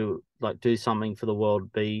to do something for the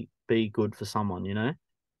world, be good for someone, you know.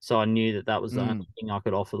 So I knew that that was the only thing I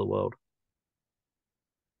could offer the world.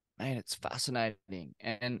 man, it's fascinating.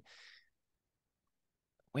 And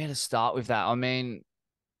where to start with that? I mean,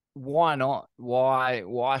 why not?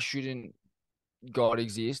 Why shouldn't God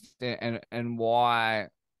exist? And why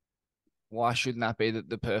shouldn't that be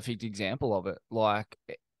the perfect example of it? Like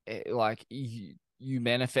you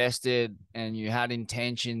manifested and you had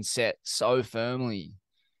intention set so firmly,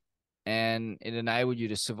 and it enabled you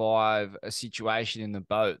to survive a situation in the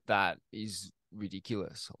boat that is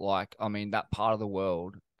ridiculous. Like, I mean, that part of the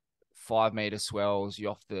world, 5 meter swells,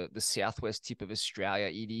 you're off the southwest tip of Australia.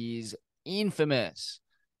 It is infamous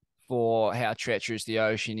for how treacherous the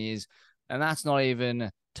ocean is. And that's not even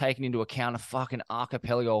taking into account a fucking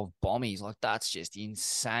archipelago of bommies. Like, that's just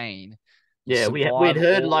insane. You Yeah, we'd survive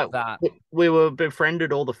heard all like of that. we were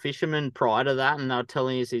befriended all the fishermen prior to that, and they were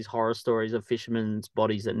telling us these horror stories of fishermen's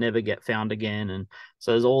bodies that never get found again, and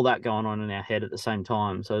so there's all that going on in our head at the same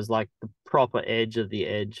time. So it's like the proper edge of the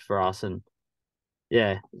edge for us, and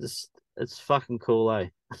yeah, it's fucking cool, eh?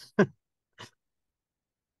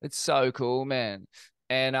 It's so cool, man.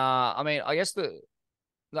 And I mean, I guess the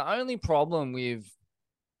only problem with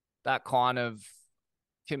that kind of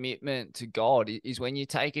commitment to God is when you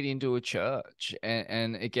take it into a church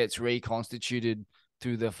and it gets reconstituted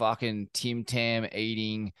through the fucking Tim Tam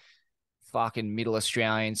eating fucking middle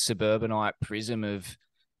Australian suburbanite prism of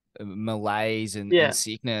malaise Yeah. and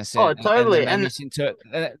sickness, Oh, and then totally. they And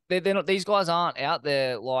misinterpret. They're not, these guys aren't out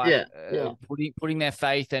there like yeah, yeah. putting their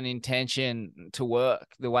faith and intention to work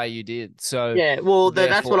the way you did. So Yeah, well,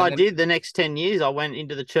 that's what therefore, I and then did the next 10 years. I went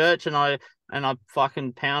into the church and I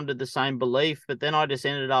fucking pounded the same belief, but then I just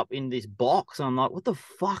ended up in this box. And I'm like, what the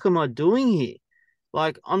fuck am I doing here?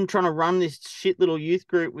 Like, I'm trying to run this shit little youth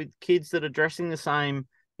group with kids that are dressing the same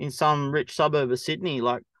in some rich suburb of Sydney.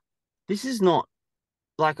 Like, this is not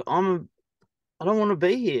like I don't want to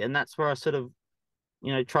be here. And that's where I sort of,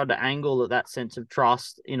 tried to angle at that sense of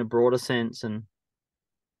trust in a broader sense. And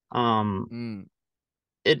um mm,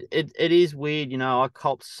 it is weird, I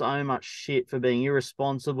copped so much shit for being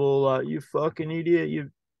irresponsible. Like, you fucking idiot,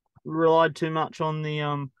 you relied too much on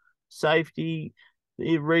the safety,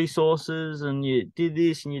 the resources, and you did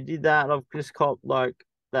this and you did that. I've just copped like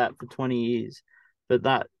that for 20 years. But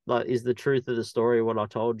that like is the truth of the story, what I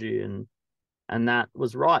told you, and that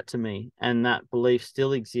was right to me, and that belief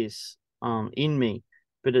still exists in me.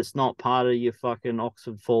 But it's not part of your fucking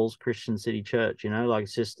Oxford Falls Christian City Church, like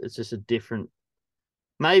it's just a different.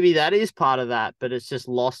 Maybe that is part of that, but it's just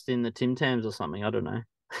lost in the Tim Tams or something. I don't know.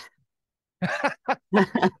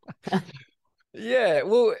 yeah.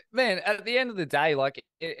 Well, man, at the end of the day, like,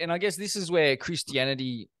 and I guess this is where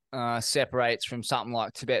Christianity separates from something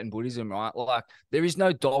like Tibetan Buddhism, right? Like, there is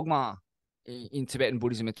no dogma in Tibetan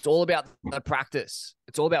Buddhism. It's all about the practice.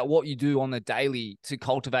 It's all about what you do on the daily to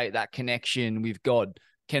cultivate that connection with God.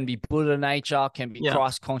 Can be Buddha nature, can be Yeah.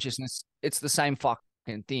 Christ consciousness. It's the same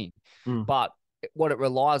fucking thing. Mm. But what it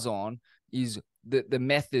relies on is the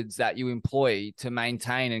methods that you employ to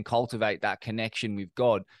maintain and cultivate that connection with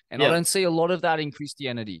God. And I don't see a lot of that in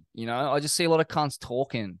Christianity. I just see a lot of cunts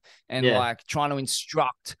talking and like trying to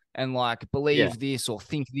instruct and like believe this or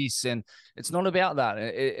think this. And it's not about that.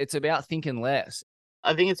 It's about thinking less.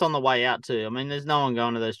 I think it's on the way out too. I mean, there's no one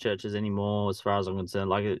going to those churches anymore, as far as I'm concerned.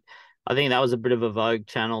 Like, I think that was a bit of a Vogue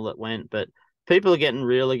channel that went, but people are getting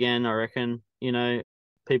real again. I reckon.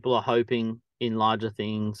 People are hoping in larger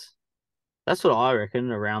things. That's what I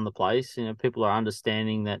reckon around the place. People are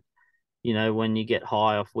understanding that, when you get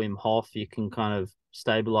high off Wim Hof, you can kind of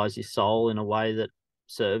stabilize your soul in a way that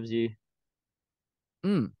serves you.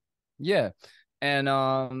 Yeah.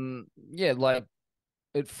 And like,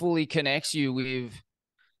 it fully connects you with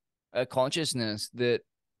a consciousness that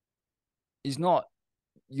is not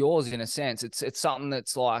yours in a sense. It's something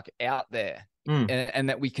that's like out there and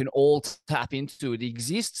that we can all tap into. It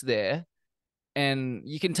exists there and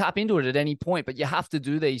you can tap into it at any point, but you have to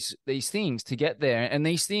do these things to get there. And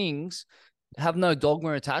these things have no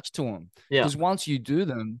dogma attached to them. Yeah. Because once you do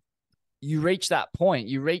them, you reach that point,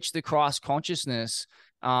 you reach the Christ consciousness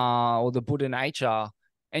or the Buddha nature,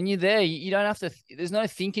 and you're there. You don't have to. There's no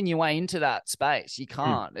thinking your way into that space. You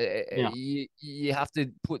can't. Yeah. You have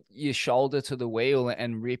to put your shoulder to the wheel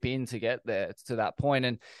and rip in to get there to that point.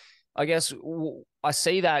 And I guess I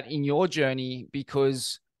see that in your journey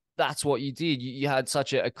because that's what you did. You had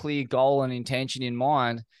such a clear goal and intention in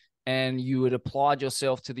mind, and you had applied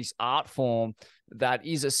yourself to this art form that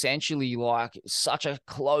is essentially like such a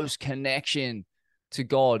close connection to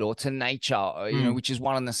God or to nature, which is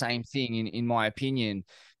one and the same thing in my opinion.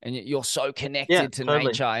 And you're so connected to totally.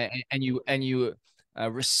 nature, and you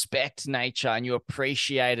respect nature, and you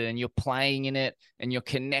appreciate it, and you're playing in it, and you're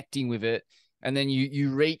connecting with it, and then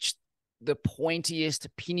you reach the pointiest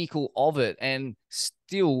pinnacle of it, and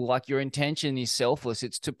still, like, your intention is selfless.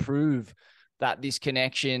 It's to prove that this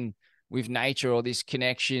connection with nature or this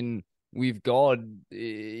connection with God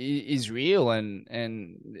is real, and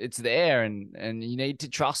it's there, and you need to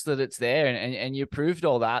trust that it's there, and you proved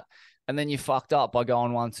all that, and then you fucked up by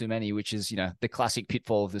going one too many, which is the classic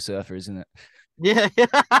pitfall of the surfer, isn't it? Yeah.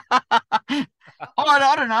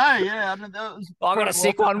 I don't know. Yeah, I got a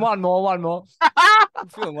sick one. One more. I'm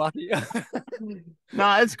feeling lucky.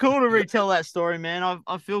 No, it's cool to retell that story, man.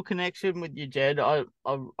 I feel connection with you, Jed. I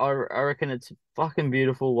reckon it's fucking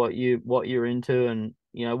beautiful what you're into, and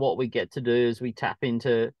what we get to do as we tap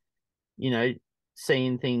into,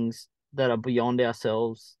 seeing things that are beyond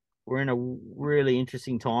ourselves. We're in a really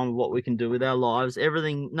interesting time of what we can do with our lives.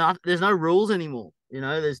 There's no rules anymore.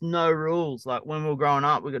 There's no rules. Like when we were growing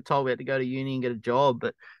up, we got told we had to go to uni and get a job,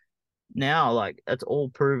 but now, like, it's all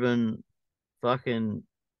proven fucking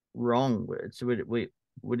wrong.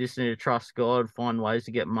 We just need to trust God, find ways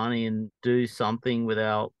to get money, and do something with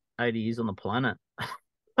our 80 years on the planet.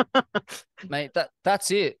 Mate,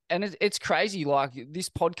 that's it. And it's crazy. Like, this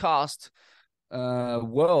podcast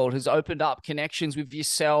world has opened up connections with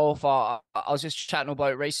yourself. I was just chatting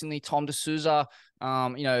about it recently. Tom D'Souza,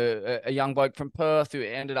 a young bloke from Perth who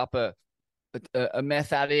ended up a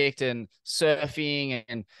meth addict, and surfing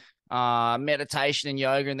and meditation and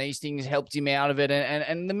yoga and these things helped him out of it.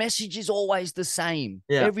 And the message is always the same.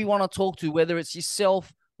 Yeah. Everyone I talk to, whether it's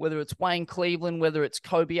yourself, whether it's Wayne Cleveland, whether it's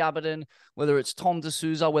Kobe Aberden, whether it's Tom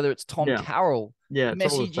D'Souza, whether it's Tom Carroll, the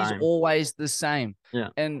message is always the same. Yeah.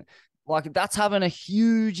 And like, that's having a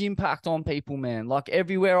huge impact on people, man. Like,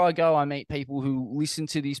 everywhere I go, I meet people who listen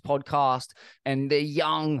to this podcast, and they're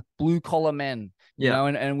young blue collar men,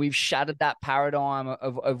 and we've shattered that paradigm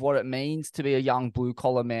of what it means to be a young blue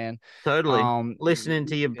collar man. Totally. Listening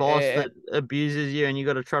to your boss that abuses you, and you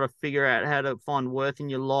got to try to figure out how to find worth in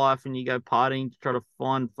your life, and you go partying to try to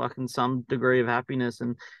find fucking some degree of happiness.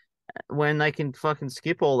 And when they can fucking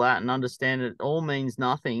skip all that and understand it all means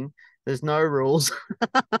nothing, there's no rules.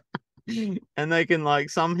 And they can, like,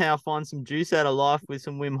 somehow find some juice out of life with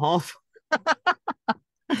some Wim Hof.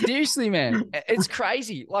 Seriously, man, it's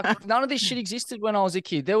crazy. Like, none of this shit existed when I was a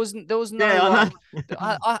kid. There was no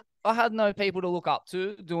I had no people to look up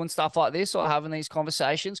to doing stuff like this or having these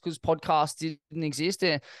conversations, because podcasts didn't exist,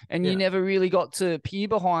 and you never really got to peer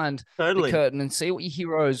behind the curtain and see what your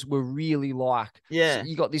heroes were really like. Yeah, so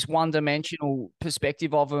you got this one-dimensional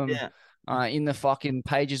perspective of them. In the fucking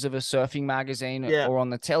pages of a surfing magazine or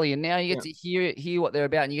on the telly, and now you get to hear what they're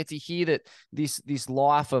about, and you get to hear that this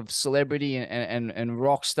life of celebrity and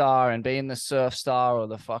rock star and being the surf star or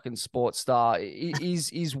the fucking sports star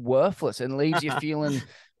is worthless and leaves you feeling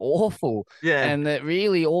awful. And that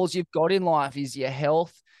really all you've got in life is your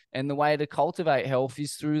health, and the way to cultivate health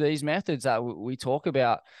is through these methods that we talk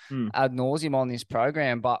about ad nauseum on this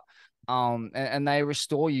program. But and they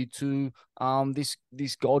restore you to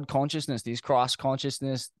this God consciousness, this Christ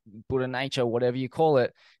consciousness, Buddha nature, whatever you call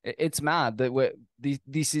it. It's mad that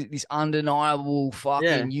this undeniable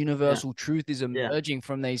fucking universal truth is emerging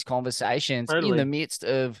from these conversations in the midst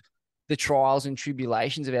of the trials and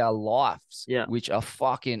tribulations of our lives, which are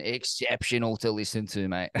fucking exceptional to listen to,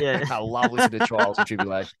 mate. I love listening to trials and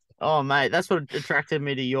tribulations. Oh, mate, that's what attracted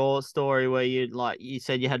me to your story, where you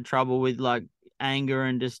said you had trouble with, like, anger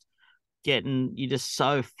and just you're just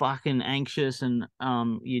so fucking anxious, and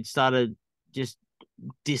you'd started just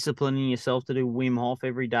disciplining yourself to do Wim Hof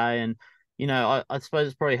every day. And I suppose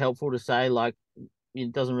it's probably helpful to say, like,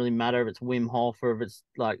 it doesn't really matter if it's Wim Hof or if it's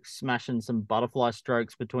like smashing some butterfly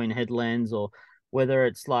strokes between headlands, or whether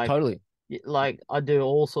it's like like I do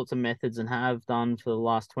all sorts of methods and have done for the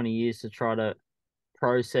last 20 years to try to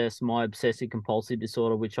process my obsessive compulsive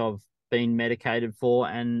disorder, which I've been medicated for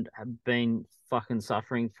and have been fucking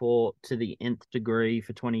suffering for to the nth degree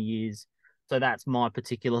for 20 years. So that's my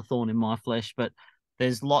particular thorn in my flesh. But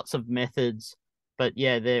there's lots of methods. But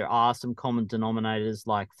yeah, there are some common denominators,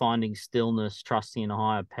 like finding stillness, trusting in a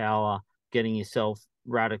higher power, getting yourself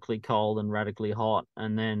radically cold and radically hot,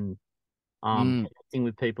 and then Mm. connecting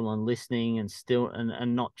with people and listening and still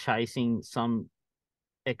and not chasing some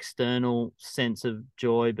external sense of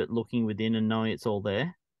joy, but looking within and knowing it's all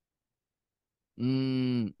there.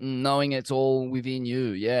 Knowing it's all within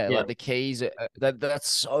you, yeah. Yeah, Like the keys, that's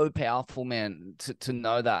so powerful, man. To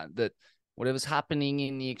know that whatever's happening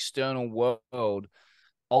in the external world,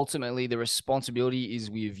 ultimately the responsibility is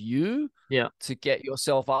with you yeah, to get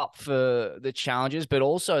yourself up for the challenges, but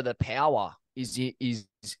also the power is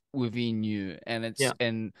within you, and yeah.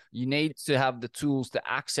 you need to have the tools to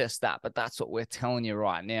access that. But that's what we're telling you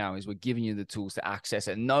right now, is we're giving you the tools to access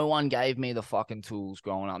it. No one gave me the fucking tools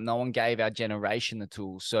growing up. No one gave our generation the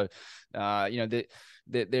tools. So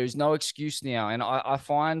there's no excuse now. And I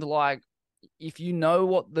find, like, if you know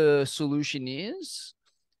what the solution is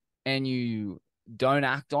and you don't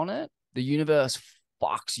act on it, the universe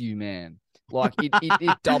fucks you, man. Like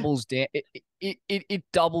it doubles down. It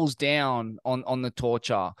doubles down on the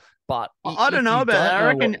torture. But I don't if know you about that.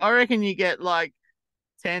 don't know what, I reckon you get like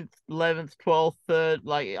 10th, 11th, 12th, third.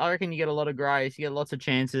 Like I reckon you get a lot of grace. You get lots of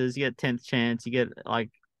chances. You get 10th chance. You get like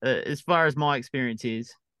as far as my experience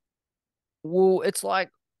is. well, it's like,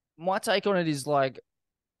 my take on it is like,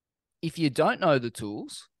 if you don't know the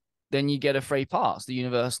tools, then you get a free pass. The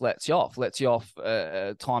universe lets you off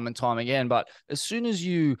time and time again. But as soon as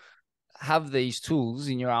you have these tools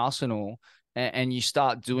in your arsenal, and you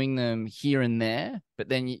start doing them here and there, but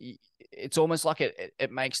then it's almost like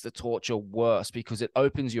it makes the torture worse, because it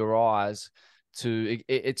opens your eyes to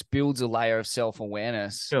it builds a layer of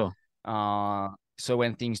self-awareness. Sure. So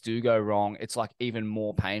when things do go wrong, it's like even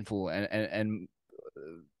more painful, and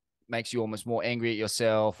makes you almost more angry at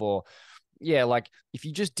yourself. Or yeah, like if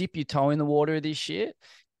you just dip your toe in the water of this shit,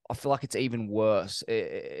 I feel like it's even worse.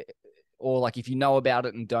 Or like if you know about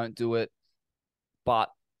it and don't do it. But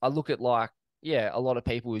I look at, like, yeah, a lot of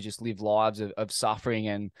people who just live lives of suffering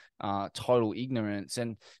and total ignorance.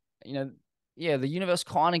 And, you know, yeah, the universe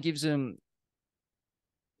kind of gives them,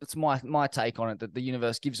 it's my take on it, that the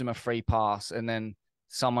universe gives them a free pass, and then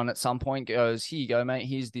someone at some point goes, here you go, mate,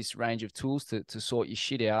 here's this range of tools to sort your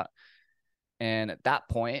shit out. And at that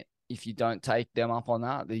point, if you don't take them up on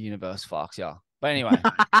that, the universe fucks you. But anyway,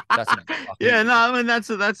 that's Yeah, fucking, no, I mean that's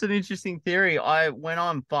an interesting theory. When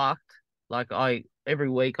I'm fucked, like I every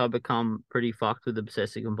week I become pretty fucked with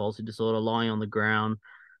obsessive compulsive disorder, lying on the ground,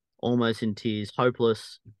 almost in tears,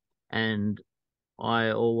 hopeless, and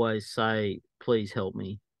I always say, please help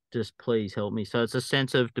me. Just please help me. So it's a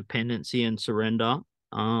sense of dependency and surrender.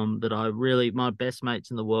 That I really, my best mates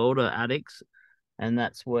in the world are addicts, and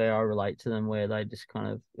that's where I relate to them, where they just kind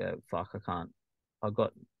of go, fuck, I can't. I've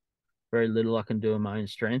got very little I can do in my own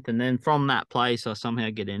strength. And then from that place, I somehow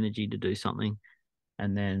get energy to do something.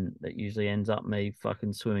 And then that usually ends up me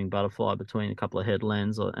fucking swimming butterfly between a couple of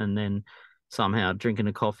headlands, and then somehow drinking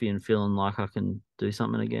a coffee and feeling like I can do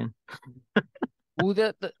something again. well,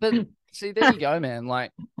 but see, there you go, man.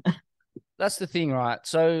 Like, that's the thing, right?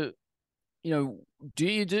 So, do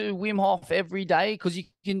you do Wim Hof every day? Because you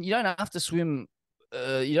don't have to swim.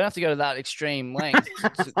 You don't have to go to that extreme length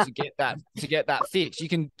to get that fix. You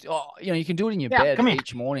can, you can do it in your Yeah, bed come here.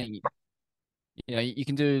 each morning. You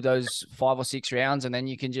can do those 5 or 6 rounds, and then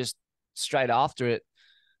you can just straight after it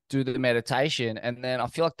do the meditation, and then I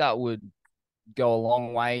feel like that would go a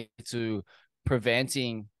long way to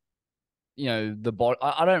preventing, the body.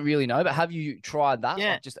 I don't really know, but have you tried that?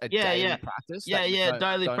 Yeah, Like just a yeah, daily yeah. practice Yeah, that you yeah,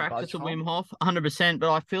 daily don't practice budge of from? Wim Hof, 100%.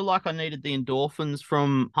 But I feel like I needed the endorphins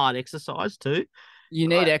from hard exercise too. You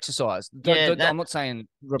need exercise. Yeah, I'm not saying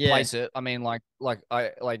yeah, replace it. I mean, like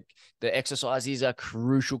the exercise is a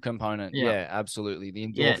crucial component. yeah, Yeah, absolutely. The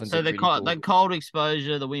yeah. endorphins are So critical. the cold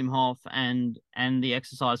exposure, the Wim Hof, and the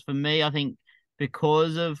exercise for me, I think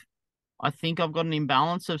because of I think I've got an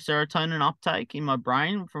imbalance of serotonin uptake in my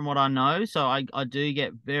brain from what I know. So I do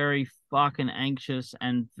get very fucking anxious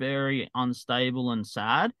and very unstable and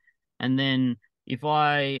sad. And then if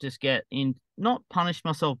I just get in, not punish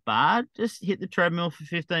myself bad, just hit the treadmill for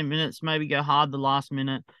 15 minutes, maybe go hard the last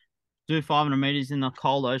minute, do 500 meters in the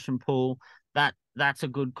cold ocean pool. That's a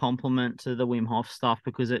good compliment to the Wim Hof stuff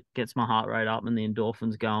because it gets my heart rate up and the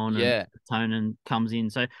endorphins going and Yeah. the tonin comes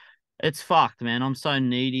in. So it's fucked, man. I'm so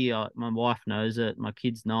needy. My wife knows it. My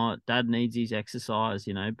kids know it. Dad needs his exercise,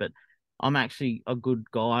 but I'm actually a good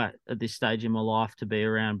guy at this stage in my life to be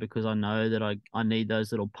around because I know that I need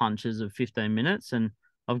those little punches of 15 minutes, and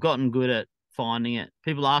I've gotten good at finding it.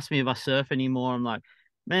 People ask me if I surf anymore. I'm like,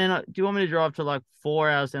 man, do you want me to drive to like 4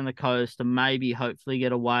 hours down the coast to maybe hopefully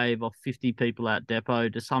get a wave of 50 people at depot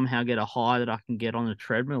to somehow get a high that I can get on a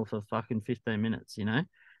treadmill for fucking 15 minutes,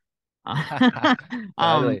 um,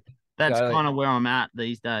 Totally. that's Totally. kind of where I'm at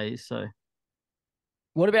these days. So,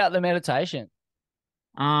 What about the meditation?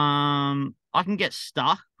 I can get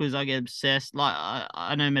stuck because I get obsessed. Like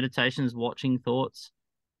I know meditation is watching thoughts,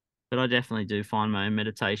 but I definitely do find my own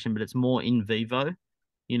meditation, but it's more in vivo,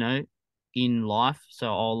 you know, in life. So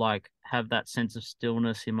I'll like have that sense of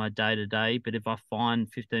stillness in my day to day. But if I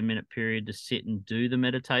find 15-minute period to sit and do the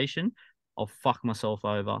meditation, I'll fuck myself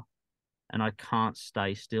over and I can't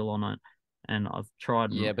stay still on it. And I've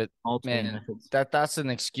tried Yeah, but multiple man, methods. that's an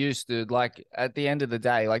excuse, dude. Like at the end of the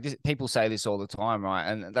day, like this, people say this all the time, right?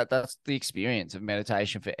 And that's the experience of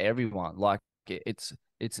meditation for everyone. Like it's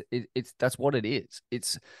that's what it is.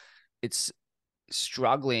 It's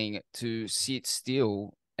struggling to sit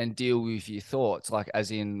still and deal with your thoughts, like as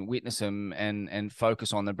in witness them and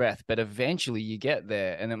focus on the breath. But eventually you get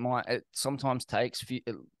there, and it sometimes takes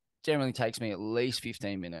it generally takes me at least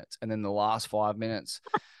 15 minutes, and then the last 5 minutes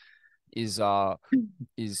is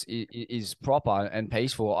is proper and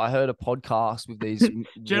peaceful. I heard a podcast with these war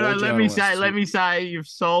journalists. Let me say, you've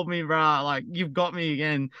sold me, bro. Like you've got me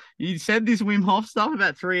again. You said this Wim Hof stuff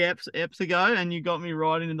about 3 eps ago, and you got me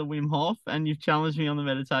right into the Wim Hof, and you've challenged me on the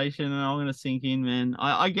meditation, and I'm gonna sink in, man.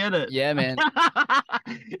 I get it. Yeah, man.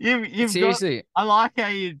 You've Seriously. got. I like how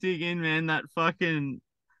you dig in, man. That fucking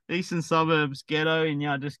eastern suburbs ghetto, and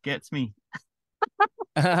yeah, just gets me.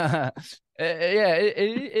 Yeah,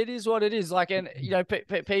 it is what it is. Like, and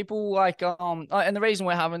people like and the reason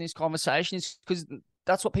we're having this conversation is because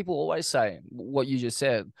that's what people always say. What you just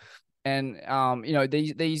said, and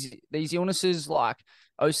these illnesses like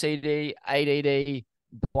OCD, ADD,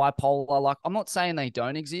 bipolar. Like, I'm not saying they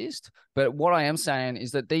don't exist, but what I am saying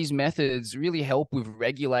is that these methods really help with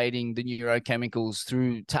regulating the neurochemicals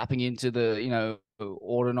through tapping into the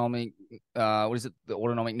autonomic what is it, the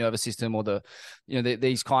autonomic nervous system, or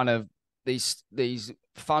these kind of these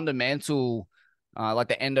fundamental like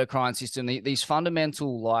the endocrine system, these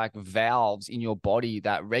fundamental like valves in your body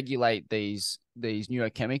that regulate these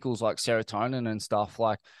neurochemicals like serotonin and stuff.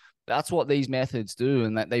 Like, that's what these methods do,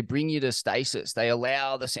 and that they bring you to stasis. They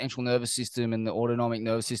allow the central nervous system and the autonomic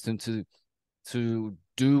nervous system to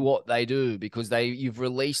do what they do, because you've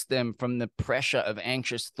released them from the pressure of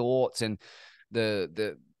anxious thoughts and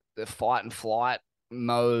the fight and flight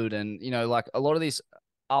mode, and like a lot of this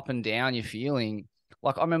up and down you're feeling.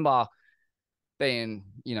 Like, I remember being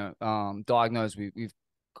diagnosed with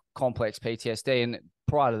complex PTSD, and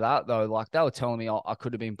prior to that though, like they were telling me I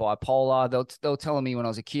could have been bipolar. They were telling me when I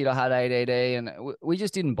was a kid I had ADD, and we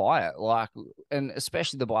just didn't buy it. Like, and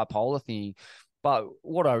especially the bipolar thing. But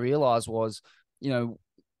what I realized was,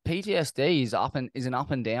 PTSD is an up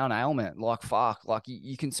and down ailment. Like, fuck, like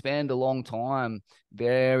you can spend a long time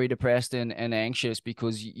very depressed and anxious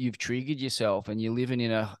because you've triggered yourself and you're living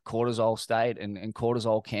in a cortisol state, and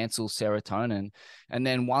cortisol cancels serotonin. And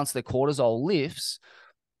then once the cortisol lifts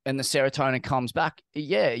and the serotonin comes back,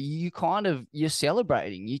 yeah, you're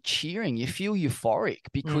celebrating, you're cheering, you feel euphoric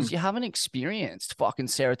because you haven't experienced fucking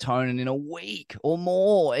serotonin in a week or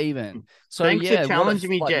more even. So thanks yeah, for challenging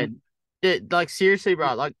me, Jed. Like seriously,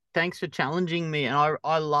 bro. Like, thanks for challenging me, and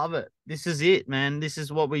I love it. This is it, man. This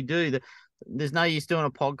is what we do. There's no use doing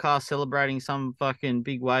a podcast celebrating some fucking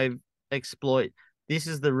big wave exploit. This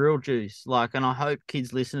is the real juice. Like, and I hope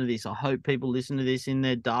kids listen to this. I hope people listen to this in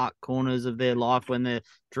their dark corners of their life when they're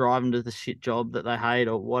driving to the shit job that they hate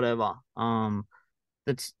or whatever.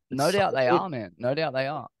 That's no doubt they are, man. No doubt they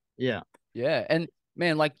are. Yeah. Yeah. And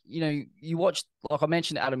man, like, you watched, like I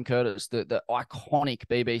mentioned, Adam Curtis, the iconic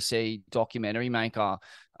BBC documentary maker,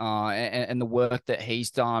 and the work that he's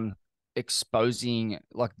done exposing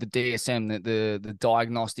like the DSM, the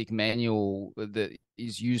diagnostic manual that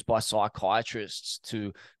is used by psychiatrists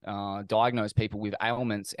to diagnose people with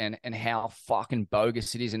ailments, and how fucking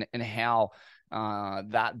bogus it is, and how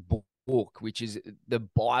that book, which is the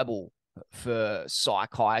Bible for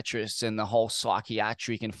psychiatrists and the whole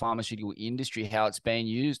psychiatric and pharmaceutical industry, how it's being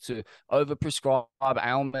used to overprescribe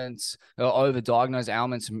ailments, or overdiagnose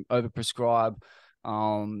ailments, and overprescribe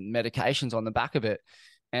medications on the back of it.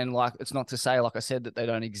 And like, it's not to say, like I said, that they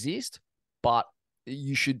don't exist, but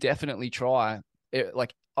you should definitely try it.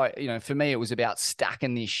 Like, for me, it was about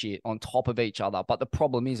stacking this shit on top of each other. But the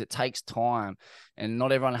problem is, it takes time, and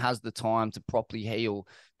not everyone has the time to properly heal.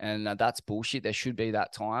 And that's bullshit. There should be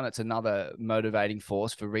that time. It's another motivating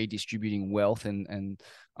force for redistributing wealth and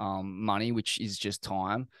money, which is just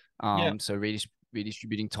time. So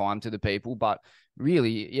redistributing time to the people. But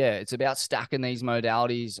really, yeah, it's about stacking these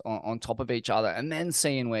modalities on top of each other, and then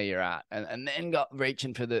seeing where you're at, and then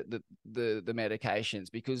reaching for the medications,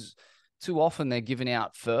 because too often they're given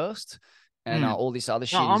out first, and all this other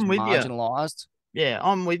shit is marginalized. Yeah,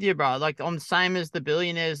 I'm with you, bro. Like I'm the same as the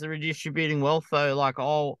billionaires that are redistributing wealth though. Like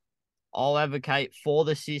I'll advocate for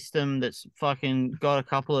the system that's fucking got a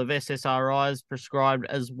couple of SSRIs prescribed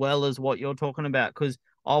as well as what you're talking about because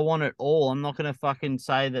I want it all. I'm not going to fucking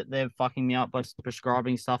say that they're fucking me up by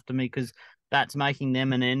prescribing stuff to me because that's making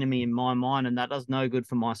them an enemy in my mind and that does no good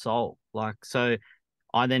for my soul. Like, so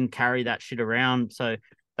I then carry that shit around. So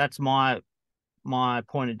that's my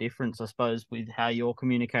point of difference, I suppose, with how you're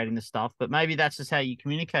communicating the stuff. But maybe that's just how you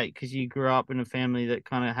communicate because you grew up in a family that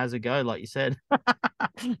kind of has a go, like you said.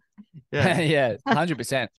 Yeah. Yeah,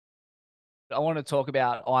 100%. I want to talk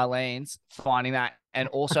about Eileen's finding that and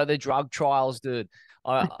also the drug trials, dude.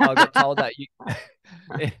 I got told that you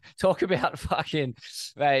talk about fucking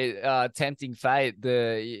tempting fate.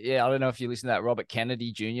 I don't know if you listen to that Robert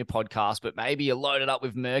Kennedy Jr. podcast, but maybe you're loaded up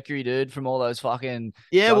with mercury, dude, from all those fucking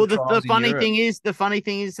Yeah, well drug the trials in funny Europe. thing is that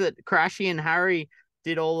Crashy and Harry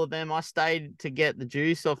did all of them. I stayed to get the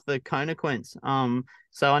juice off the Conaquents.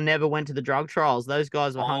 So I never went to the drug trials. Those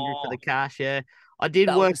guys were hungry for Oh, the cash, yeah. I did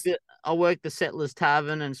that work was I worked the Settlers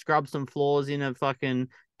Tavern and scrubbed some floors in a fucking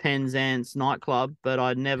Penzance nightclub, but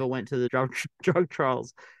I never went to the drug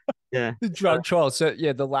trials. Yeah. the drug trials. So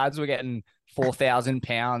yeah, the lads were getting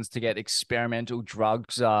 £4,000 to get experimental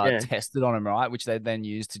drugs Yeah. tested on them, right? Which they then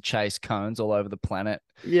used to chase cones all over the planet.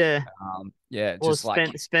 Yeah. Yeah, Or just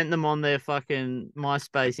like spent them on their fucking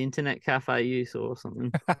MySpace internet cafe use or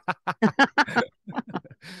something.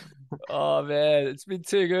 oh man, it's been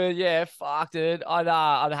too good. Yeah, fuck, dude. I'd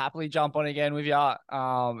happily jump on again with you. I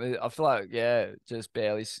feel like just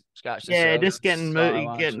barely scratched the Yeah, surface. just So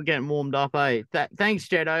much. getting warmed up, eh? Thanks,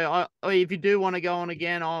 Jetto. If you do want to go on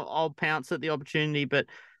again, I'll pounce at the opportunity. But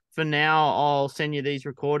for now, I'll send you these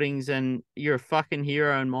recordings, and you're a fucking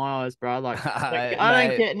hero in my eyes, bro. Like I don't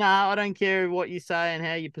Mate, care. Nah, I don't care what you say and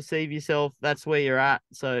how you perceive yourself. That's where you're at.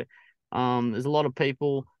 So, there's a lot of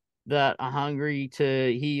people that are hungry to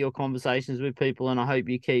hear your conversations with people, and I hope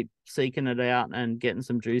you keep seeking it out and getting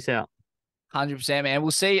some juice out. 100%, man.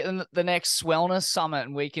 We'll see you in the next wellness summit,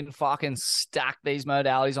 and we can fucking stack these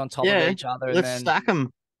modalities on top of Yeah, each other, and let's then stack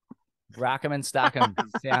them. rack them and stack them.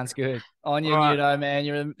 Sounds good. On All you, right. Nuno, man.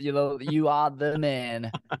 You are the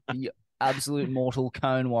man, the absolute mortal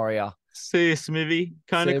cone warrior. See you, Smithy. See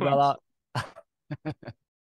Kona you, Queens. brother.